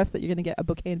a florist that you're going to get a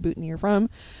bouquet and boutonniere from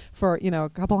for, a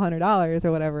couple $100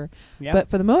 or whatever. Yep. But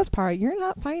for the most part, you're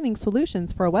not finding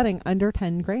solutions for a wedding under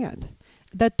 $10,000.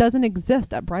 That doesn't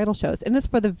exist at bridal shows. And it's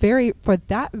for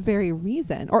that very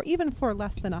reason, or even for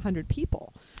less than 100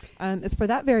 people. It's for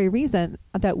that very reason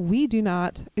that we do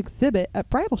not exhibit at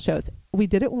bridal shows. We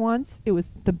did it once. It was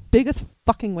the biggest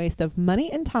fucking waste of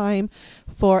money and time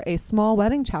for a small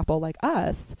wedding chapel like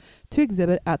us to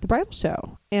exhibit at the bridal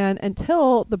show. And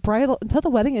until the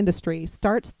wedding industry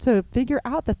starts to figure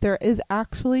out that there is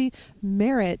actually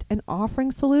merit in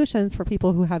offering solutions for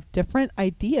people who have different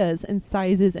ideas and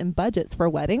sizes and budgets for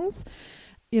weddings,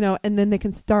 and then they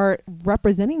can start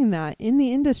representing that in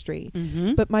the industry.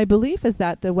 Mm-hmm. But my belief is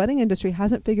that the wedding industry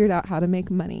hasn't figured out how to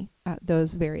make money at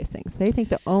those various things. They think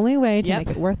the only way to make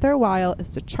it worth their while is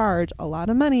to charge a lot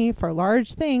of money for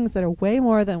large things that are way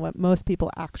more than what most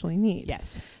people actually need.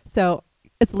 Yes. So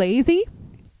it's lazy.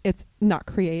 It's not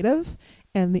creative.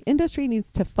 And the industry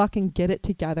needs to fucking get it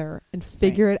together and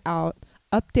figure it out.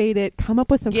 Update it, come up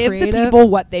with some creative. Give the people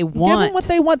what they want. Give them what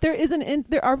they want.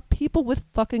 There are people with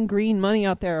fucking green money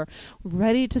out there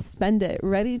ready to spend it,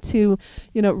 ready to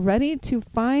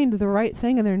find the right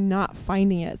thing, and they're not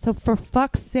finding it. So for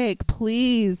fuck's sake,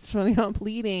 please, I'm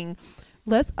pleading,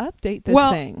 let's update this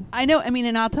thing. I know.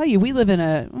 And I'll tell you, we live in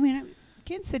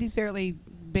Kansas City's fairly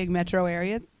big metro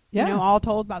area. Yeah. All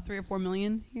told about 3 or 4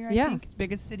 million here, I think.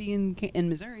 Biggest city in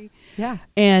Missouri. Yeah.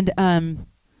 And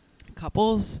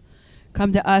couples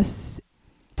come to us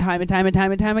time and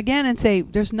time again and say,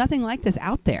 there's nothing like this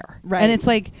out there. Right. And it's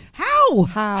like,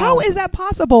 how is that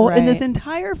possible in this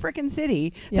entire freaking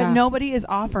city that nobody is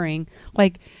offering?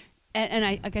 Like, and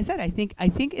I said, I think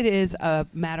it is a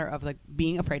matter of like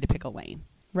being afraid to pick a lane.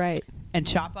 Right. And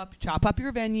chop up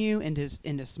your venue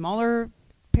into smaller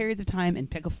periods of time and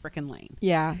pick a freaking lane.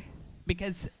 Yeah.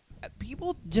 Because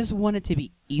people just want it to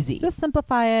be easy. Just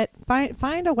simplify it.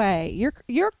 Find a way.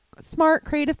 You're smart,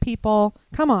 creative people.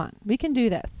 Come on, we can do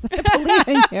this. I believe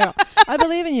in you. I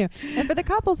believe in you. And for the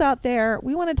couples out there,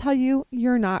 we want to tell you,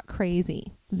 you're not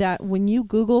crazy. That when you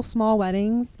Google small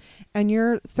weddings and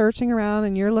you're searching around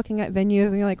and you're looking at venues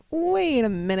and you're like, wait a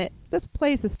minute, this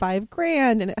place is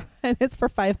 $5,000 and it's for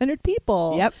 500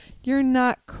 people. Yep. You're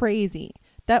not crazy.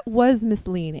 That was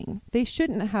misleading. They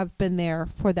shouldn't have been there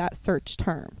for that search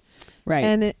term. Right.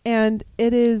 And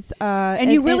it is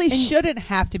and you really shouldn't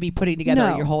have to be putting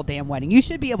together your whole damn wedding. You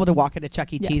should be able to walk into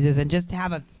Chuck E. Cheese's and just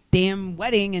have a damn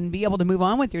wedding and be able to move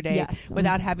on with your day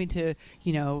without having to,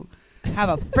 have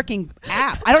a freaking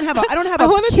app. I don't have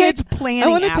a kids planning app.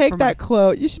 I want to take that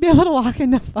quote. You should be able to walk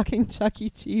into fucking Chuck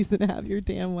E. Cheese and have your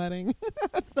damn wedding.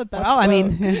 That's the best. Well,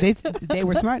 quote. they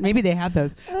were smart. Maybe they have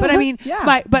those. But I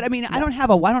don't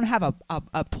have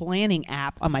a planning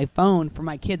app on my phone for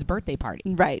my kid's birthday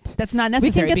party. Right. That's not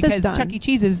necessary because Chuck E.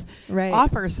 Cheese's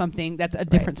offers something that's a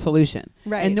different solution.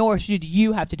 Right. And nor should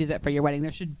you have to do that for your wedding.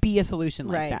 There should be a solution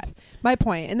like that. My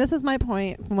point, and this is my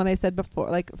point from what I said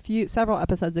before, like several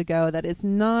episodes ago, that it's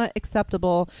not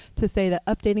acceptable to say that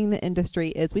updating the industry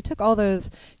is, we took all those,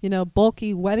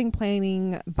 bulky wedding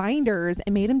planning binders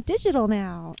and made them digital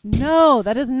now. No,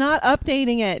 that is not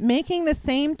updating it. Making the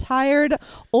same tired,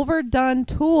 overdone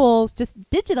tools just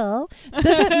digital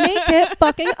doesn't make it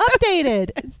fucking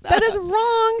updated. That is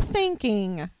wrong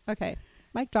thinking. Okay,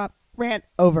 mic drop. Rant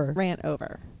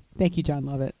over. Thank you, John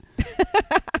Lovett.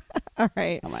 All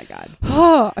right. Oh my God.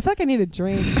 Oh, I feel like I need a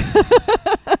drink.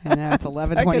 I know, it's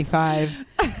 11:25.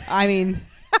 I mean,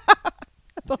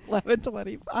 it's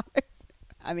 11:25.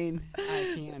 I mean,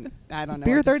 I can't. I don't know.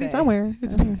 Beer 30 somewhere.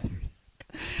 It's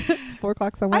 4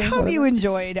 o'clock somewhere. I hope you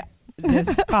enjoyed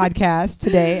this podcast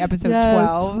today, episode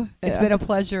 12. It's been a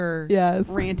pleasure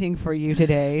ranting for you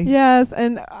today. Yes,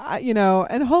 and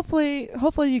and hopefully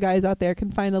you guys out there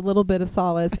can find a little bit of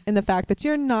solace in the fact that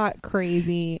you're not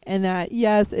crazy, and that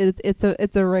yes, it's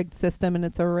a rigged system, and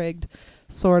it's a rigged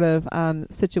sort of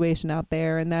situation out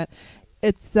there, and that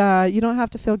it's you don't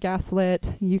have to feel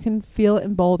gaslit. You can feel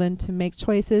emboldened to make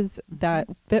choices that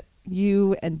fit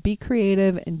you and be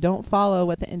creative, and don't follow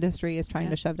what the industry is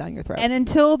trying to shove down your throat. And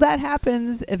until that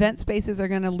happens, event spaces are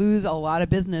going to lose a lot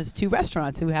of business to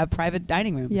restaurants who have private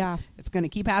dining rooms. Yeah. It's going to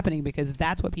keep happening because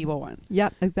that's what people want.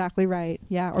 Yep, exactly right.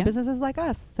 Yeah, or businesses like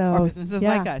us. Or businesses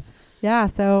like us. Yeah,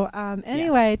 so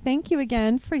anyway, thank you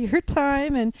again for your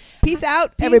time, and peace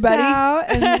out, everybody. Out,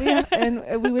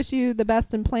 and we wish you the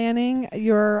best in planning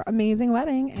your amazing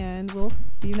wedding, and we'll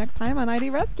see you next time on ID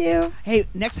Rescue. Hey,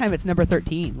 next time it's number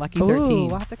 13, lucky 13.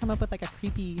 We'll have to come up with like a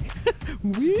creepy.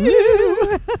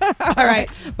 All right,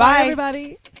 bye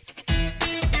everybody.